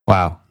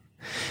 Wow.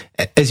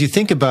 As you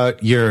think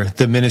about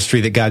the ministry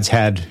that God's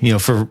had,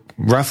 for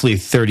roughly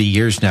 30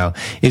 years now,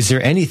 is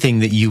there anything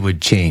that you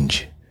would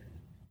change?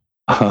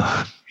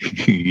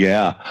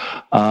 Yeah.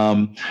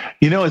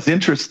 It's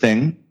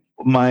interesting.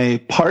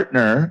 My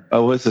partner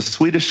was a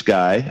Swedish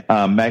guy,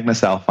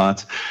 Magnus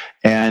Alphonse,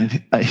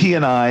 and he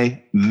and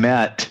I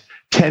met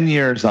 10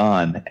 years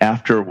on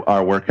after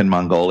our work in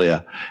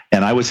Mongolia,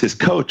 and I was his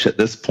coach at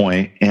this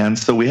point. And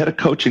so we had a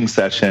coaching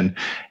session,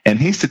 and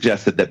he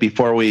suggested that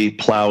before we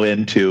plow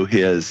into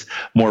his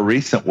more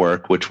recent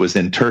work, which was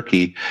in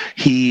Turkey,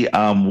 he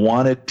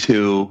wanted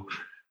to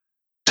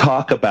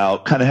talk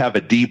about, kind of have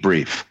a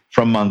debrief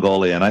from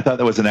Mongolia. And I thought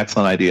that was an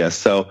excellent idea.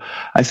 So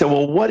I said,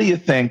 well, what do you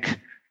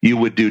think you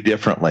would do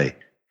differently?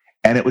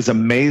 And it was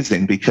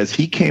amazing because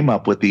he came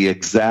up with the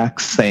exact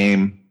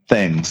same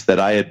things that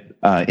I had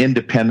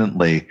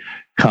independently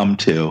come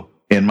to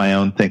in my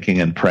own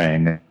thinking and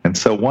praying. And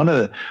so one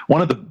of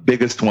the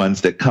biggest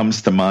ones that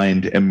comes to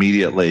mind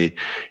immediately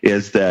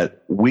is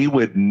that we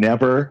would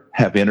never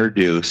have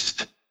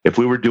introduced, if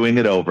we were doing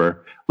it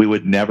over, we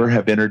would never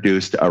have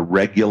introduced a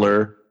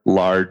regular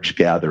large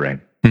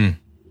gathering.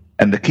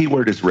 And the key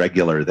word is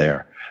regular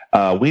there.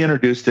 We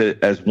introduced it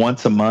as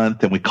once a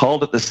month, and we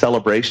called it the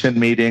celebration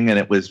meeting, and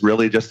it was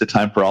really just a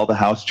time for all the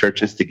house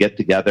churches to get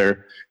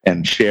together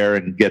and share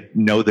and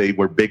know they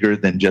were bigger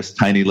than just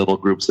tiny little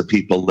groups of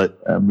people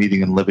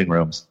meeting in living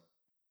rooms.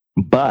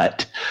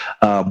 But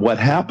what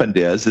happened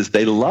is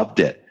they loved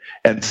it.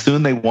 And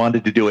soon they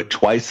wanted to do it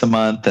twice a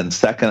month, and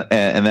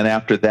then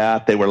after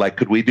that, they were like,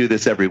 could we do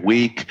this every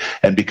week?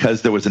 And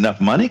because there was enough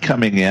money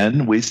coming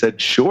in, we said,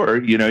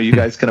 sure, you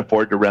guys can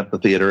afford to rent the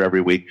theater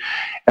every week.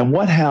 And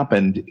what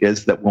happened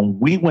is that when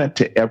we went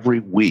to every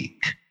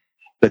week,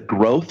 the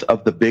growth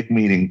of the big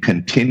meeting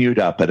continued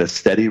up at a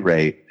steady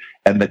rate,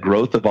 and the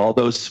growth of all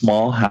those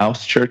small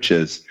house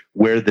churches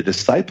where the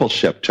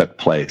discipleship took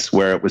place,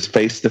 where it was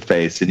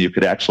face-to-face, and you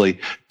could actually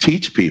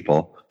teach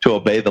people to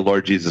obey the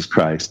Lord Jesus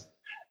Christ,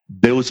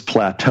 those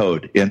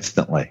plateaued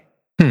instantly.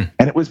 And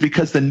it was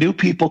because the new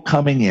people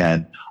coming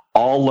in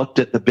all looked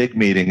at the big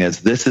meeting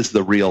as this is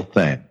the real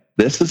thing.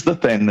 This is the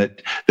thing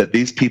that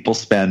these people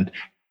spend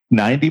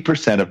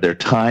 90% of their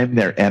time,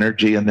 their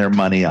energy, and their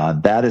money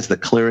on. That is the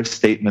clearest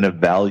statement of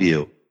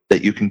value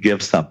that you can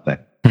give something.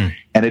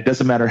 And it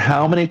doesn't matter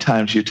how many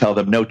times you tell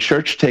them, no,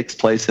 church takes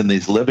place in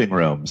these living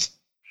rooms.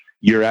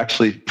 You're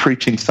actually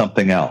preaching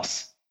something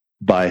else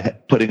by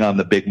putting on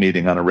the big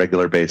meeting on a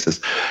regular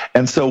basis.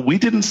 And so we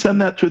didn't send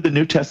that through the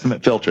New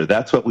Testament filter.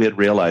 That's what we had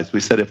realized.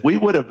 We said if we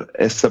would have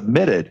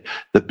submitted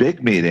the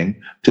big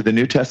meeting to the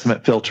New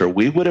Testament filter,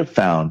 we would have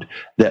found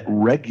that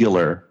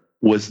regular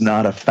was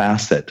not a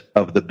facet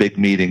of the big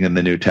meeting in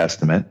the New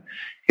Testament.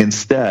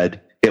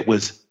 Instead, it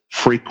was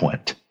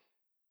frequent.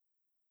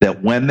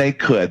 That when they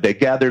could, they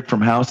gathered from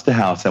house to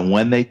house, and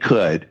when they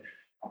could,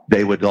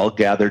 they would all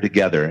gather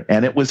together.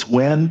 And it was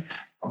when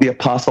the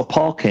Apostle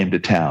Paul came to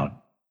town,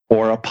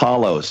 or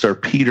Apollos, or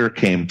Peter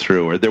came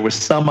through, or there was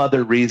some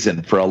other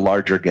reason for a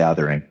larger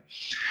gathering.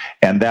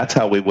 And that's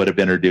how we would have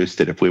introduced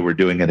it if we were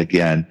doing it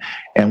again.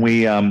 And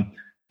we,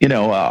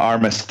 our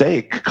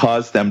mistake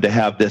caused them to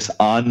have this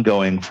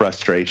ongoing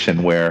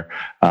frustration where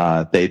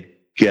they'd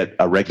get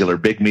a regular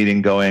big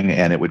meeting going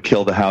and it would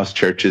kill the house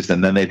churches,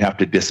 and then they'd have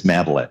to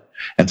dismantle it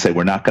and say,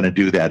 we're not going to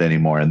do that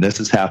anymore. And this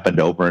has happened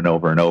over and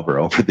over and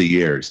over the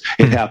years.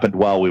 It happened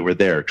while we were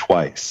there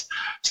twice.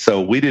 So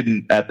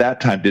we at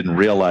that time didn't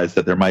realize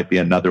that there might be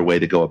another way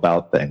to go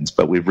about things,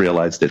 but we've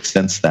realized it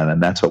since then.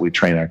 And that's what we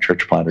train our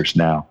church planters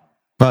now.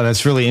 Well,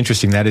 that's really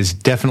interesting. That is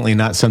definitely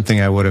not something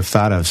I would have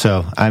thought of.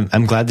 So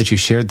I'm glad that you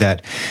shared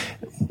that.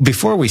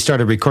 Before we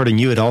started recording,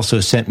 you had also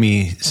sent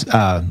me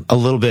a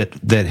little bit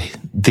that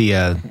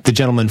the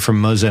gentleman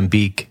from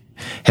Mozambique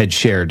had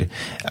shared.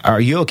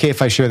 Are you okay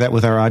if I share that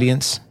with our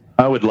audience?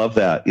 I would love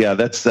that. Yeah,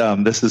 that's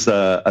this is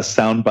a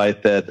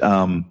soundbite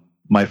that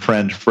my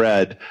friend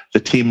Fred, the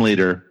team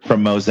leader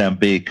from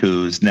Mozambique,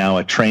 who's now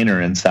a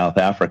trainer in South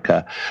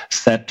Africa,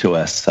 sent to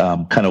us,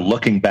 kind of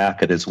looking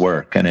back at his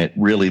work, and it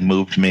really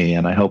moved me,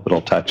 and I hope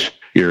it'll touch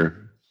your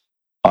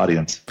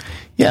audience.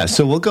 Yeah,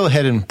 so we'll go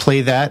ahead and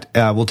play that.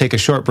 We'll take a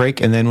short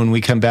break, and then when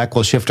we come back,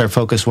 we'll shift our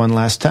focus one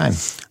last time.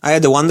 I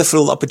had a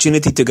wonderful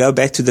opportunity to go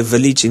back to the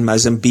village in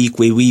Mozambique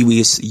where we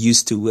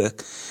used to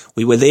work.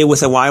 We were there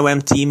with a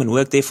YWAM team and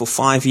worked there for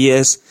 5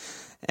 years.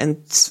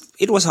 And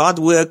it was hard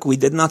work. We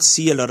did not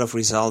see a lot of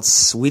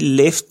results. We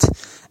left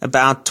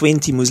about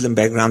 20 Muslim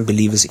background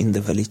believers in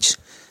the village.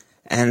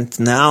 And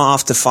now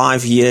after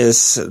 5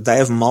 years, they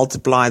have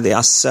multiplied. There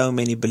are so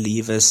many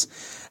believers.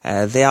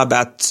 There are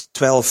about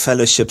 12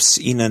 fellowships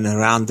in and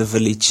around the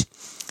village.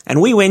 And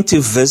we went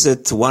to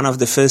visit one of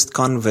the first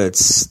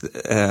converts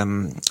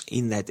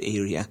in that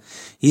area.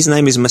 His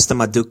name is Mr.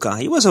 Maduka.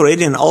 He was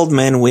already an old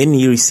man when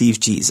he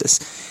received Jesus.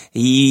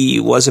 He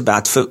was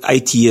about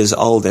 80 years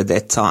old at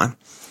that time.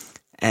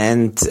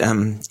 And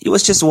he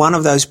was just one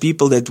of those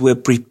people that were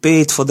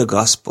prepared for the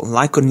gospel.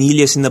 Like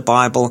Cornelius in the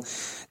Bible,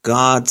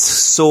 God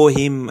saw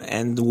him,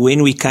 and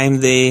when we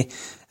came there,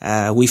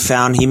 we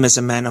found him as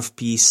a man of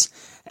peace.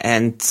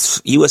 And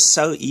he was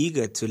so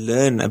eager to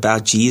learn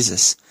about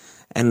Jesus.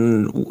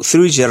 And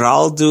through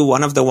Geraldo,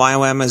 one of the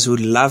YWAMers who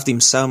loved him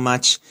so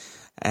much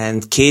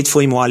and cared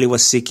for him while he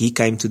was sick, he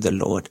came to the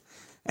Lord.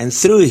 And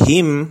through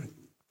him,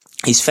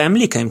 his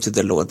family came to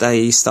the Lord.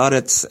 They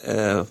started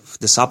a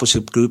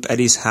discipleship group at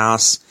his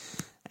house.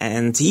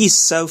 And he's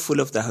so full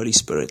of the Holy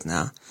Spirit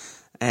now.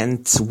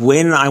 And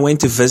when I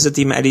went to visit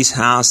him at his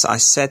house, I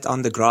sat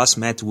on the grass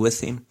mat with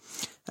him.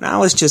 And I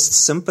was just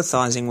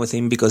sympathizing with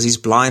him because he's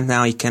blind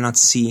now, he cannot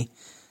see.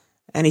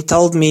 And he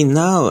told me,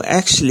 no,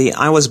 actually,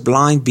 I was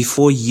blind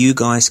before you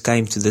guys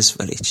came to this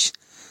village.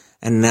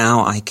 And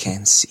now I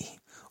can see.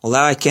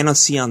 Although I cannot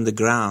see on the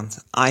ground,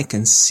 I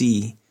can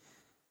see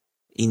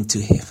into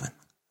heaven.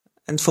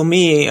 And for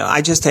me,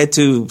 I just had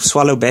to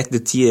swallow back the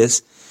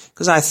tears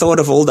because I thought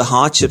of all the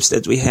hardships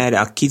that we had,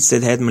 our kids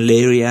that had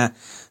malaria,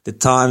 the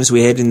times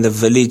we had in the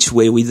village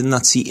where we did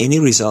not see any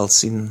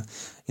results in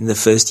the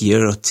first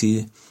year or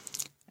two.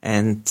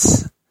 And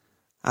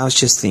I was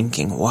just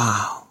thinking,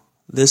 wow,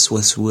 this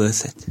was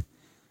worth it.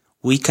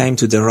 We came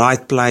to the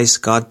right place.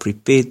 God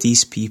prepared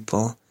these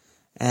people.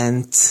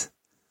 And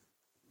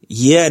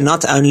yeah,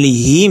 not only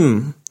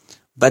him,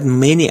 but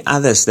many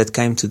others that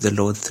came to the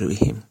Lord through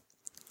him.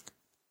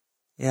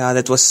 Yeah,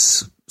 that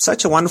was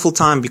such a wonderful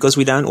time because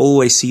we don't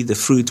always see the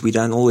fruit. We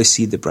don't always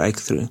see the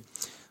breakthrough.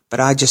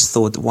 But I just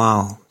thought,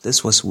 wow,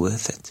 this was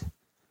worth it.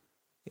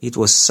 It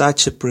was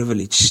such a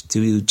privilege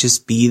to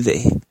just be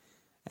there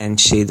and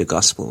share the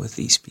gospel with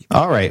these people.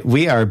 All right,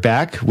 we are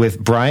back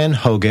with Brian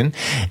Hogan,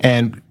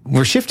 and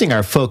we're shifting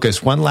our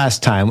focus one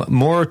last time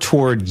more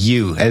toward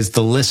you as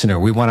the listener.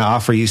 We want to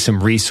offer you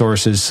some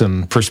resources,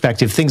 some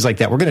perspective, things like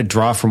that. We're going to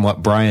draw from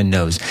what Brian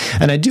knows.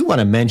 And I do want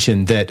to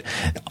mention that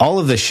all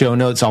of the show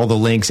notes, all the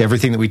links,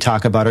 everything that we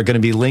talk about are going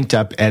to be linked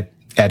up at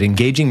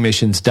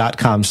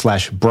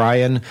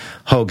engagingmissions.com/Brian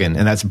Hogan.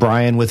 And that's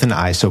Brian with an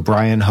I, so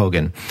Brian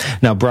Hogan.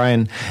 Now,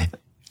 Brian,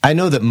 I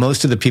know that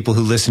most of the people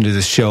who listen to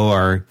this show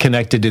are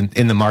connected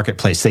in the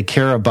marketplace. They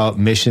care about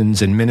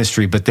missions and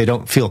ministry, but they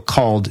don't feel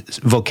called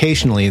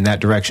vocationally in that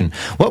direction.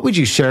 What would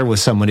you share with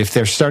someone if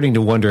they're starting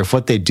to wonder if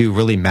what they do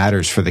really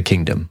matters for the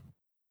kingdom?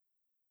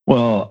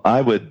 Well,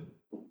 I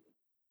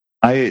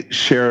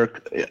share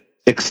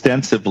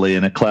extensively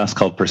in a class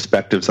called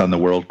Perspectives on the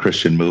World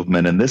Christian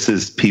Movement, and this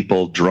is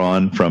people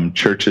drawn from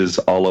churches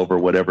all over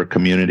whatever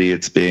community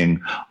it's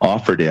being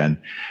offered in,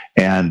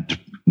 and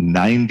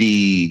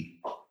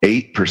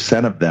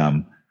 98% of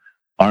them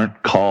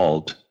aren't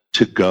called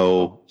to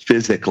go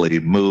physically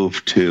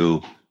move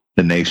to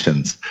the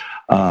nations.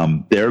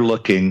 They're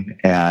looking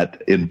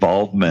at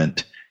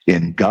involvement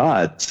in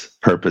God's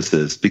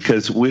purposes,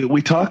 because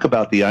we talk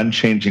about the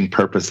unchanging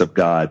purpose of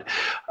God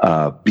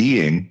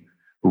being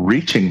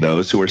reaching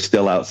those who are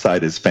still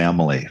outside his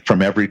family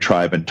from every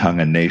tribe and tongue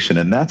and nation.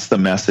 And that's the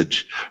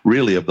message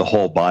really of the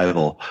whole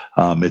Bible.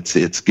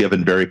 It's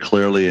given very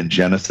clearly in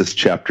Genesis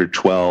chapter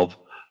 12.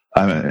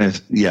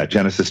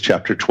 Genesis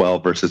chapter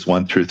 12, verses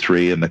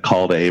 1-3, and the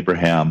call to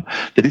Abraham,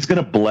 that he's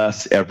going to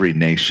bless every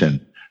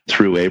nation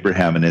through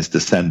Abraham and his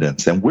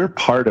descendants. And we're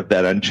part of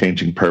that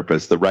unchanging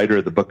purpose. The writer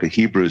of the book of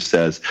Hebrews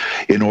says,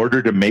 in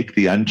order to make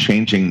the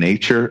unchanging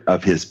nature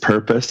of his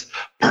purpose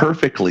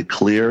perfectly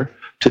clear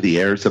to the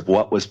heirs of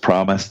what was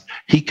promised,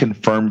 he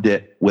confirmed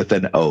it with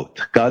an oath.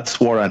 God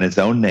swore on his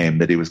own name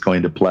that he was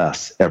going to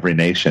bless every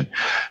nation.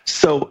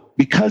 So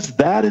because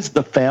that is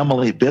the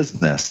family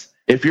business,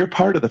 if you're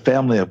part of the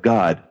family of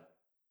God,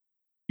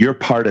 you're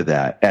part of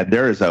that. And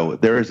there is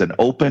an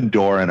open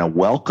door and a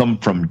welcome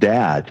from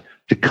Dad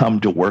to come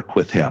to work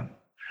with him.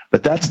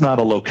 But that's not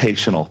a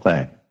locational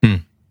thing.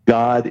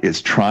 God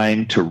is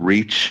trying to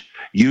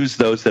use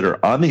those that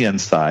are on the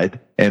inside,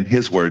 and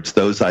his words,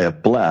 those I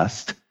have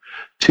blessed,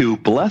 to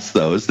bless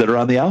those that are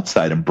on the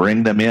outside and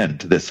bring them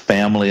into this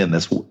family and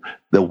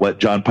what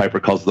John Piper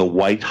calls the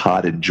white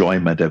hot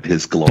enjoyment of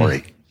his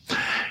glory.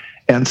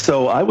 And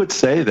so I would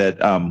say that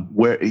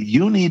where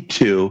you need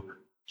to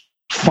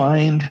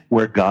find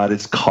where God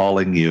is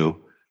calling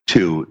you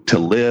to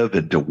live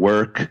and to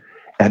work,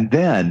 and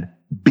then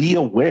be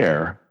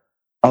aware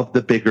of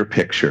the bigger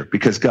picture,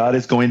 because God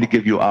is going to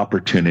give you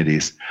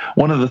opportunities.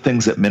 One of the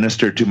things that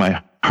ministered to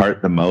my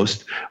heart the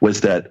most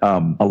was that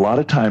a lot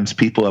of times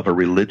people have a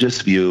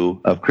religious view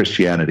of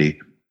Christianity,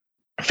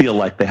 feel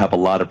like they have a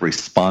lot of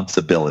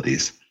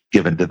responsibilities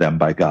given to them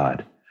by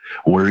God.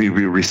 We're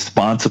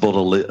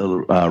responsible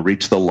to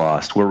reach the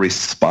lost. We're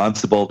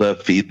responsible to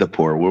feed the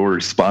poor. We're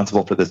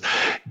responsible for this.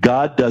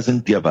 God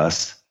doesn't give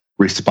us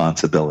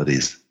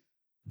responsibilities.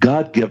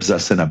 God gives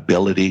us an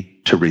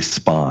ability to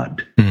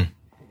respond.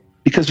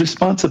 Because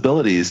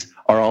responsibilities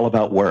are all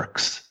about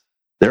works.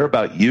 They're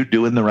about you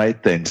doing the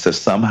right thing so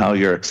somehow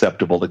you're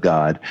acceptable to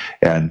God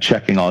and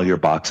checking all your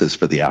boxes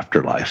for the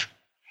afterlife.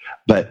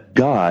 But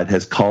God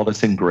has called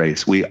us in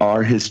grace. We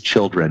are his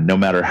children. No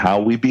matter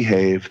how we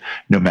behave,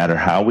 no matter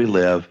how we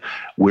live,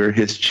 we're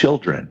his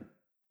children.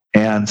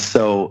 And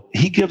so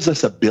he gives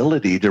us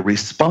ability to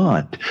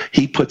respond.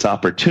 He puts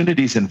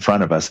opportunities in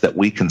front of us that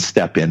we can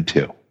step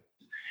into.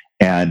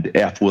 And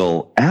if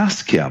we'll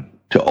ask him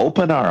to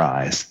open our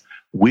eyes,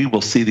 we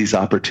will see these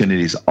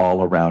opportunities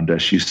all around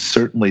us. You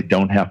certainly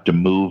don't have to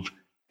move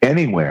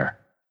anywhere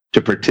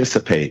to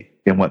participate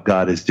in what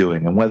God is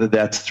doing. And whether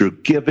that's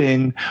through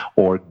giving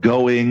or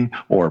going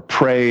or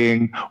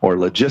praying or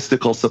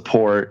logistical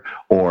support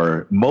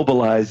or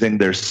mobilizing,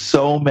 there's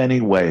so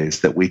many ways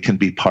that we can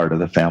be part of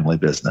the family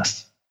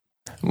business.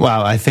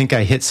 Wow, I think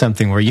I hit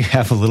something where you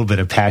have a little bit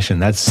of passion.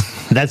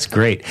 That's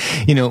great.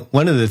 You know,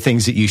 one of the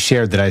things that you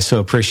shared that I so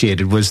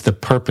appreciated was the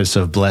purpose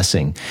of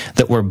blessing,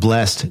 that we're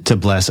blessed to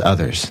bless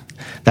others.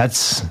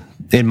 That's,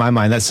 in my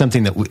mind, that's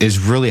something that is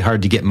really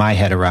hard to get my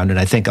head around, and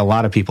I think a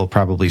lot of people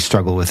probably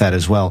struggle with that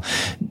as well.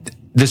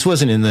 This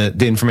wasn't in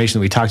the information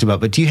that we talked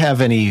about, but do you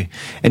have any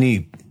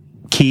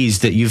keys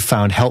that you've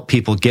found help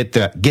people get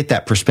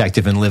that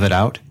perspective and live it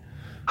out?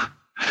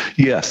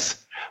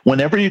 Yes.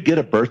 Whenever you get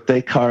a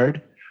birthday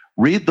card,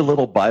 read the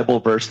little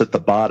Bible verse at the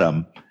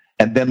bottom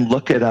and then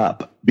look it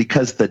up,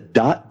 because the ...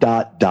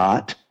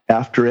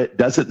 after it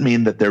doesn't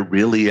mean that they're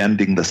really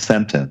ending the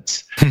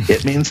sentence.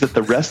 It means that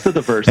the rest of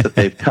the verse that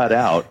they've cut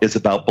out is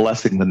about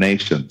blessing the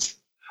nations.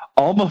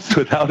 Almost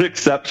without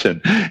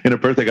exception in a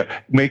birthday card.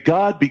 May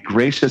God be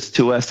gracious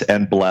to us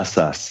and bless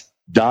us. ...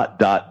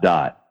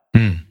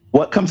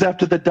 What comes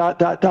after the ...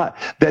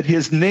 That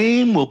his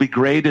name will be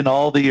great in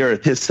all the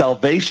earth, his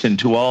salvation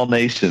to all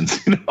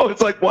nations. You know,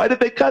 it's like, why did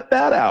they cut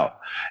that out?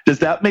 Does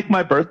that make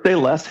my birthday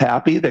less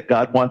happy that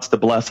God wants to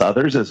bless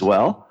others as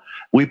well?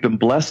 We've been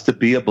blessed to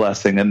be a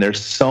blessing, and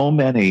there's so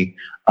many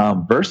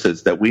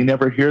verses that we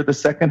never hear the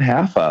second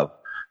half of.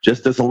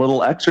 Just as a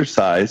little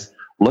exercise,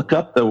 look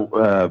up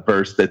the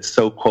verse that's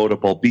so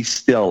quotable, be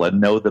still and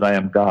know that I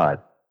am God.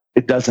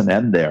 It doesn't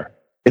end there.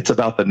 It's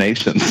about the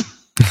nations.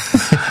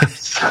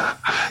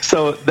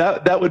 So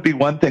that would be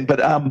one thing. But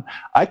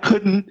I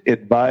couldn't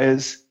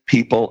advise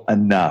people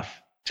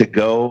enough to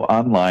go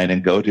online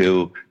and go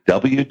to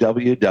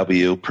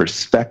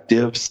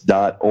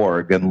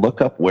www.perspectives.org and look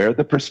up where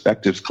the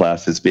Perspectives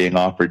class is being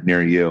offered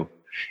near you.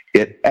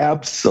 It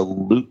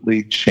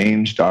absolutely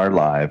changed our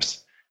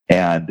lives,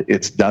 and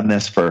it's done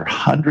this for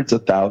hundreds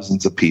of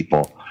thousands of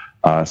people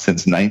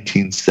since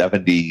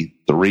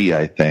 1973,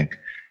 I think.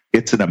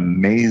 It's an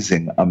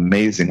amazing,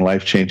 amazing,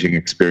 life-changing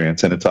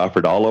experience, and it's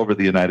offered all over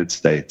the United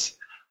States.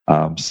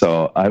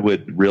 So I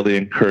would really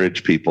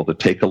encourage people to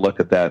take a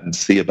look at that and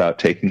see about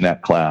taking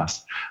that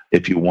class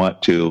if you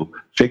want to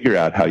figure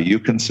out how you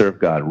can serve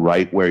God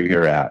right where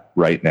you're at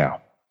right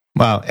now.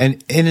 Wow.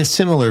 And in a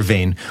similar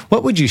vein,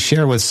 what would you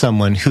share with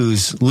someone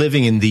who's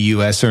living in the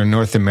U.S. or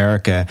North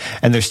America,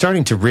 and they're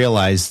starting to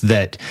realize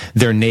that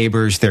their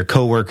neighbors, their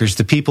coworkers,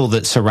 the people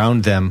that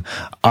surround them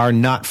are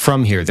not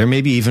from here? They're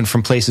maybe even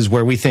from places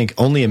where we think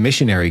only a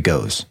missionary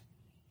goes.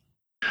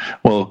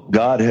 Well,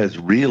 God has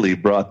really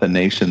brought the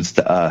nations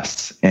to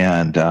us,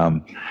 and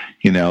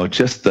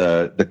just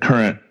the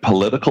current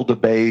political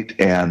debate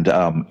and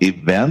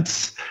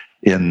events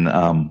in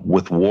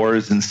with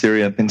wars in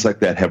Syria and things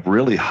like that have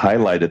really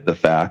highlighted the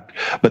fact.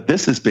 But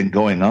this has been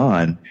going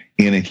on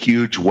in a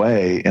huge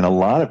way in a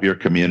lot of your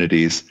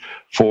communities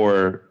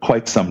for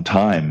quite some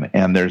time.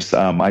 And there's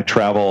I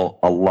travel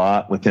a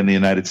lot within the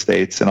United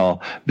States, and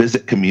I'll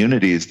visit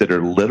communities that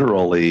are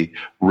literally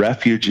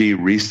refugee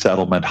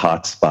resettlement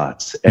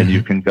hotspots. And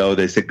you can go,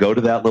 they say, go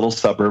to that little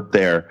suburb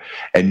there,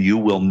 and you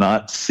will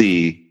not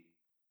see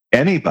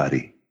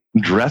anybody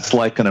dressed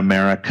like an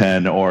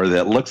American or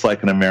that looks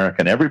like an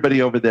American.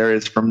 Everybody over there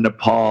is from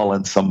Nepal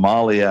and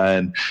Somalia,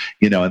 and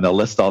and they'll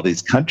list all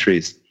these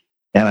countries.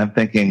 And I'm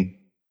thinking,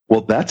 well,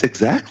 that's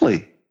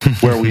exactly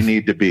where we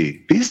need to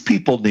be. These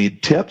people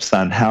need tips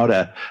on how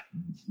to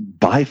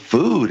buy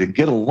food and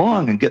get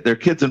along and get their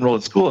kids enrolled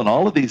in school and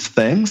all of these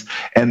things.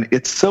 And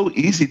it's so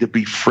easy to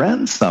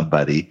befriend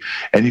somebody,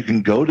 and you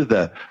can go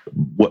to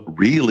what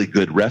really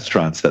good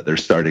restaurants that they're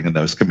starting in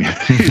those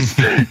communities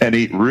and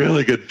eat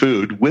really good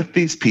food with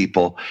these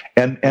people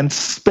and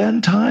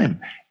spend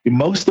time.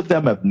 Most of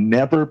them have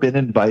never been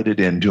invited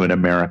into an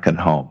American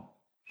home.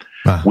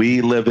 Wow. We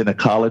live in a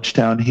college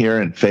town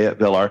here in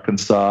Fayetteville,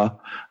 Arkansas,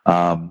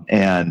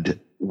 and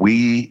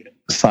we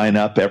sign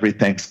up every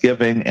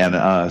Thanksgiving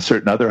and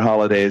certain other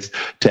holidays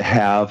to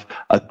have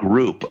a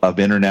group of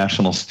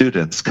international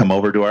students come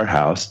over to our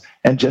house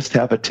and just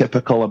have a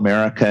typical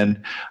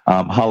American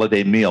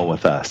holiday meal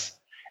with us.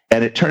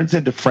 And it turns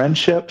into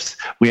friendships.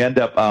 We end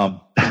up,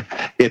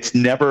 it's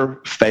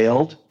never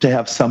failed to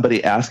have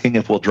somebody asking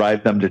if we'll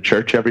drive them to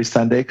church every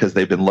Sunday because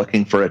they've been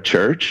looking for a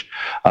church.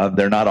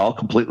 They're not all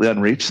completely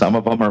unreached. Some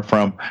of them are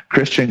from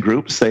Christian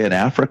groups, say in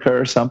Africa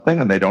or something,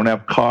 and they don't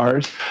have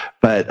cars.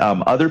 But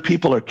other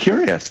people are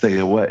curious.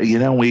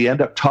 We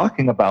end up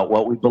talking about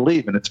what we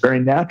believe, and it's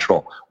very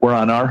natural. We're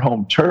on our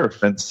home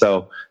turf, and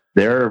so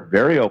they're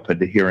very open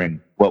to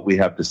hearing what we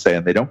have to say,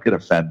 and they don't get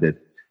offended.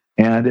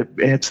 And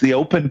it's the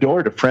open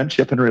door to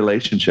friendship and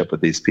relationship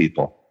with these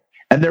people.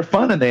 And they're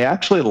fun, and they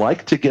actually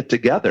like to get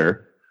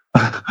together,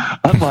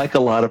 unlike a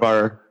lot of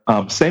our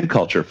same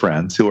culture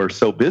friends who are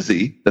so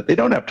busy that they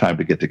don't have time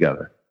to get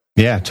together.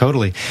 Yeah,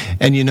 totally.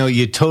 And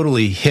you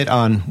totally hit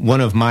on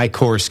one of my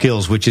core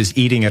skills, which is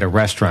eating at a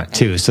restaurant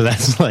too. So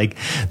that's like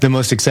the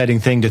most exciting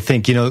thing to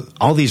think,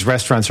 all these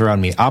restaurants around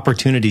me,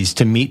 opportunities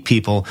to meet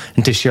people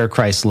and to share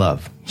Christ's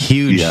love.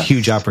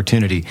 Huge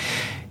opportunity.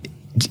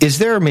 Is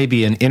there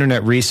maybe an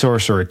internet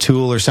resource or a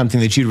tool or something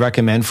that you'd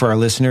recommend for our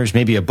listeners?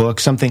 Maybe a book,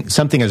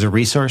 something as a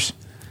resource?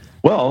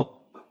 Well,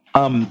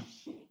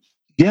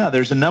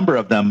 there's a number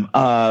of them.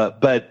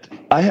 But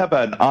I have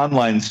an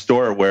online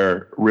store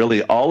where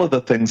really all of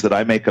the things that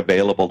I make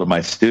available to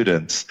my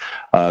students,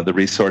 the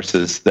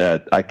resources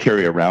that I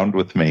carry around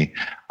with me,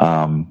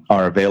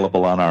 are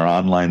available on our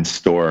online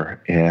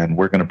store. And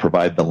we're going to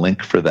provide the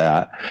link for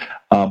that.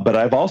 But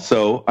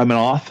I'm an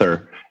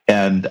author.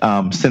 And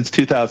since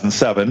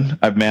 2007,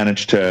 I've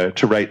managed to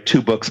write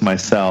 2 books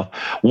myself.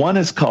 One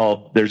is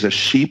called There's a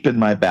Sheep in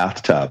My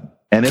Bathtub,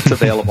 and it's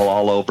available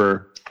all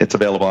over. It's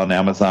available on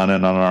Amazon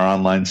and on our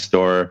online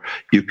store.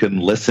 You can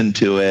listen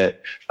to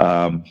it,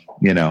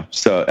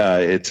 so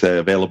it's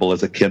available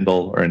as a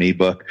Kindle or an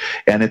ebook.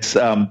 And it's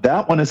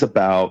that one is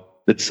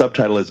about, the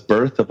subtitle is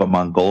Birth of a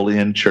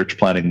Mongolian Church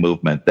Planting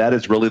Movement. That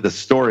is really the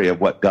story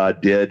of what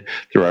God did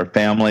through our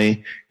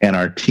family and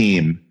our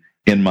team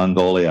in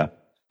Mongolia.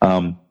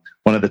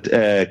 One of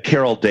the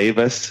Carol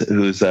Davis,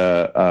 who's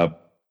a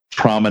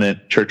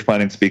prominent church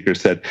planting speaker,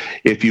 said,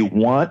 if you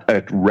want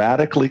a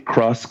radically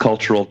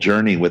cross-cultural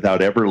journey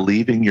without ever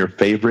leaving your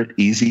favorite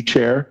easy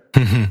chair,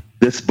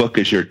 this book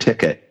is your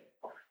ticket.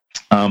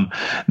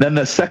 Then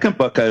the second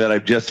book that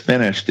I've just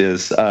finished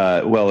is,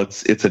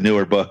 it's a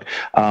newer book,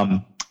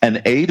 An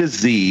A to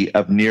Z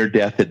of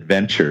Near-Death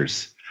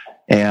Adventures.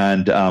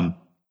 And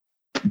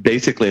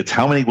basically, it's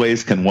how many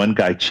ways can one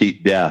guy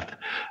cheat death?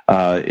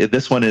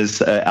 This one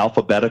is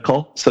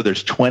alphabetical. So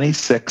there's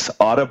 26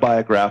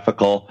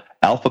 autobiographical,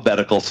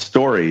 alphabetical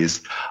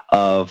stories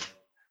of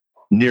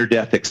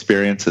near-death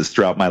experiences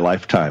throughout my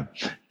lifetime.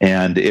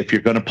 And if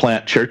you're going to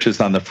plant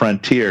churches on the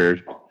frontier,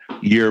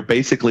 you're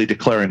basically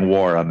declaring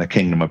war on the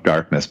kingdom of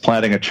darkness.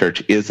 Planting a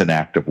church is an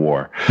act of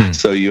war.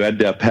 So you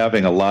end up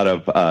having a lot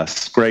of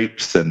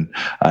scrapes and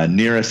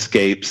near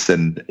escapes,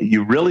 and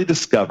you really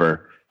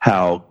discover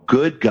how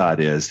good God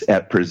is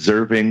at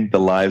preserving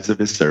the lives of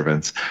his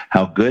servants,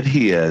 how good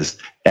he is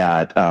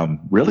at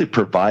really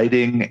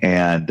providing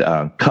and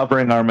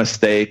covering our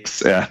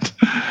mistakes and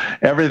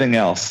everything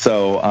else.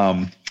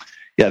 So,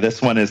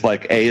 this one is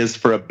like A is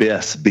for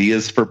abyss, B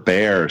is for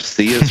bear,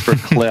 C is for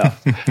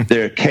cliff.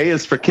 K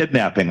is for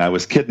kidnapping. I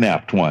was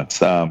kidnapped once.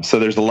 So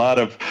there's a lot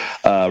of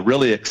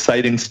really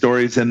exciting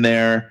stories in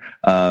there.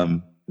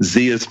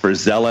 Z is for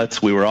zealots.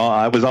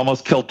 I was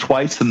almost killed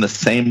twice in the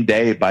same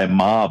day by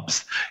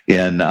mobs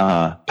in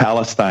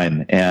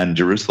Palestine and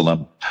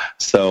Jerusalem.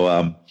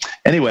 So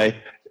anyway,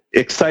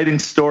 exciting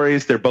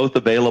stories. They're both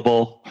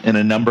available in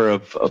a number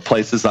of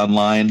places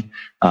online.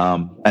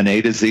 An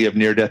A to Z of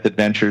Near-Death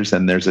Adventures,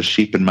 and There's a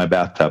Sheep in My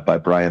Bathtub by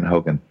Brian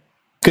Hogan.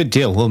 Good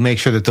deal. We'll make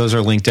sure that those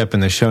are linked up in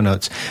the show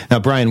notes. Now,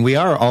 Brian, we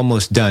are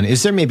almost done.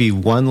 Is there maybe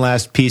one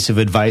last piece of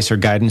advice or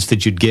guidance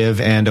that you'd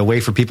give and a way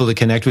for people to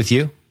connect with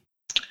you?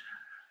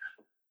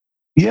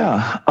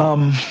 Yeah,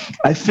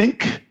 I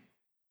think,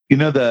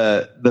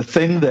 the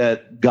thing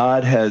that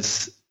God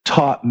has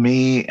taught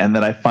me and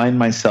that I find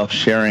myself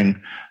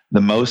sharing the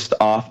most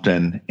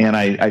often, and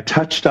I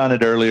touched on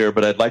it earlier,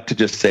 but I'd like to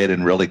just say it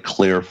in really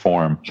clear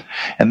form,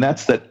 and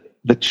that's that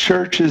the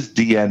church's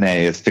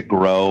DNA is to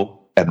grow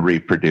and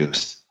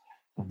reproduce.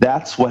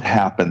 That's what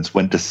happens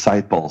when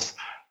disciples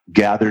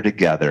gather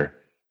together.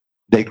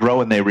 They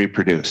grow and they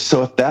reproduce.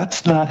 So if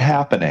that's not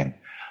happening,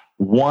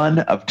 one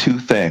of two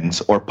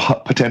things, or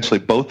potentially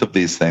both of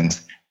these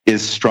things,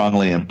 is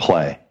strongly in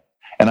play.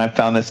 And I've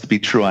found this to be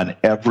true on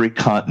every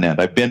continent.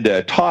 I've been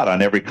taught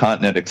on every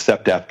continent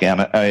except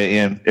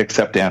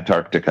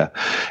Antarctica.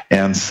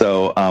 And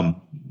so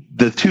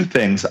the two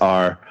things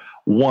are,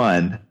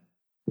 one,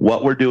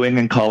 what we're doing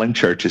in calling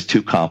church is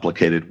too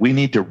complicated. We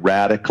need to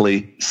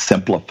radically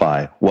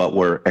simplify what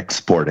we're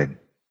exporting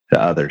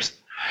to others.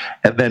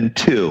 And then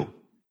two,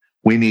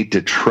 we need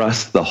to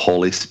trust the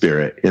Holy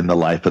Spirit in the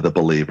life of the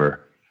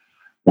believer.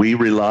 We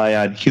rely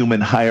on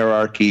human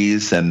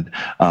hierarchies and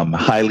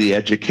highly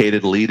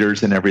educated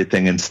leaders and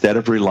everything instead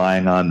of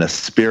relying on the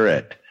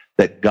Spirit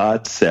that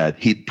God said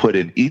He'd put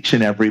in each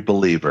and every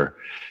believer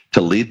to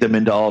lead them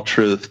into all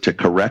truth, to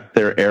correct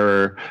their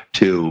error,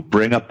 to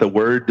bring up the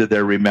Word to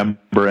their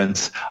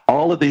remembrance.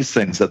 All of these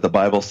things that the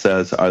Bible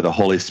says are the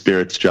Holy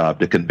Spirit's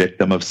job, to convict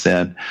them of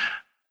sin.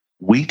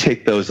 We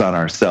take those on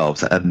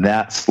ourselves, and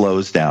that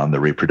slows down the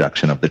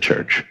reproduction of the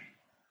church.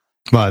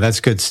 Wow,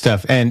 that's good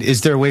stuff. And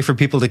is there a way for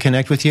people to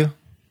connect with you?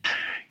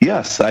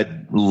 Yes,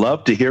 I'd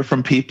love to hear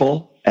from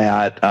people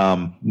at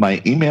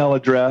my email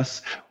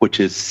address,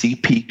 which is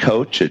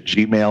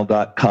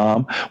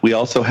cpcoach@gmail.com. We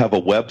also have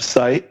a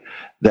website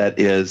that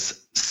is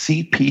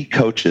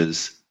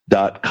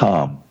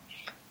cpcoaches.com.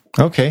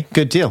 Okay,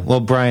 good deal. Well,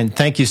 Brian,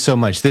 thank you so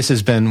much. This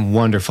has been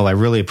wonderful. I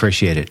really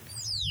appreciate it.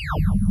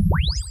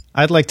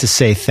 I'd like to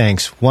say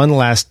thanks one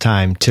last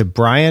time to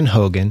Brian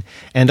Hogan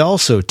and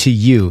also to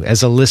you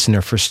as a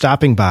listener for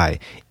stopping by.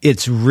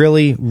 It's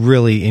really,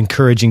 really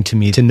encouraging to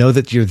me to know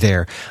that you're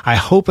there. I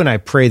hope and I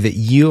pray that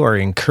you are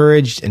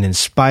encouraged and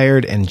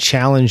inspired and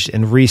challenged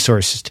and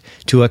resourced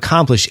to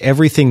accomplish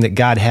everything that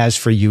God has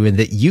for you, and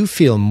that you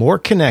feel more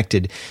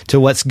connected to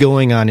what's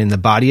going on in the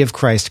body of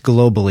Christ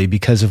globally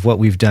because of what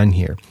we've done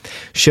here.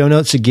 Show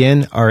notes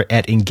again are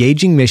at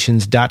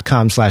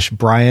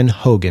engagingmissions.com/Brian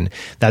Hogan.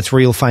 That's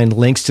where you'll find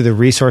links to the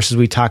resources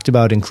we talked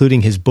about,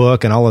 including his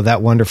book and all of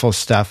that wonderful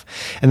stuff.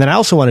 And then I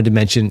also wanted to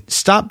mention,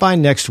 stop by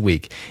next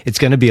week. It's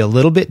going to be a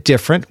little bit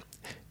different.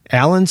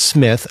 Alan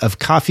Smith of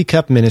Coffee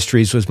Cup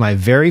Ministries was my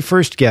very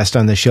first guest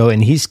on the show,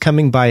 and he's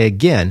coming by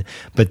again,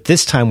 but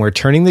this time we're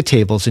turning the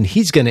tables and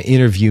he's going to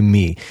interview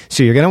me.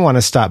 So you're going to want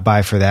to stop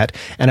by for that.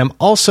 And I'm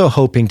also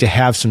hoping to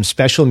have some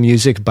special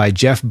music by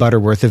Jeff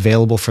Butterworth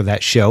available for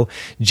that show.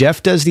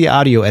 Jeff does the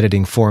audio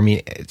editing for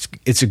me.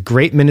 It's a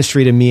great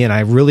ministry to me, and I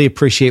really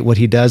appreciate what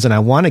he does, and I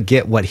want to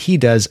get what he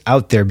does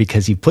out there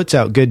because he puts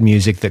out good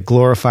music that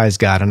glorifies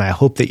God, and I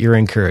hope that you're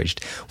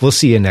encouraged. We'll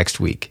see you next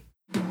week.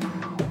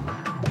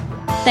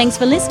 Thanks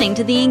for listening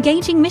to the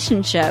Engaging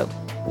Missions Show.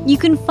 You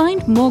can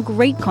find more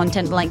great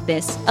content like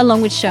this,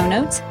 along with show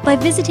notes, by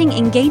visiting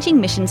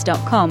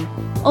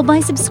engagingmissions.com or by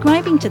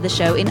subscribing to the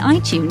show in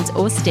iTunes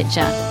or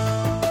Stitcher.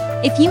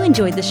 If you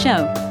enjoyed the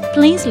show,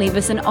 please leave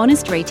us an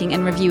honest rating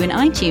and review in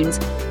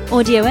iTunes.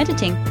 Audio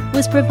editing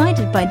was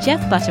provided by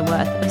Jeff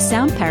Butterworth of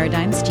Sound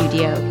Paradigm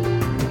Studio.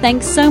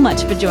 Thanks so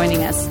much for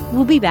joining us.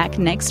 We'll be back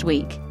next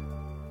week.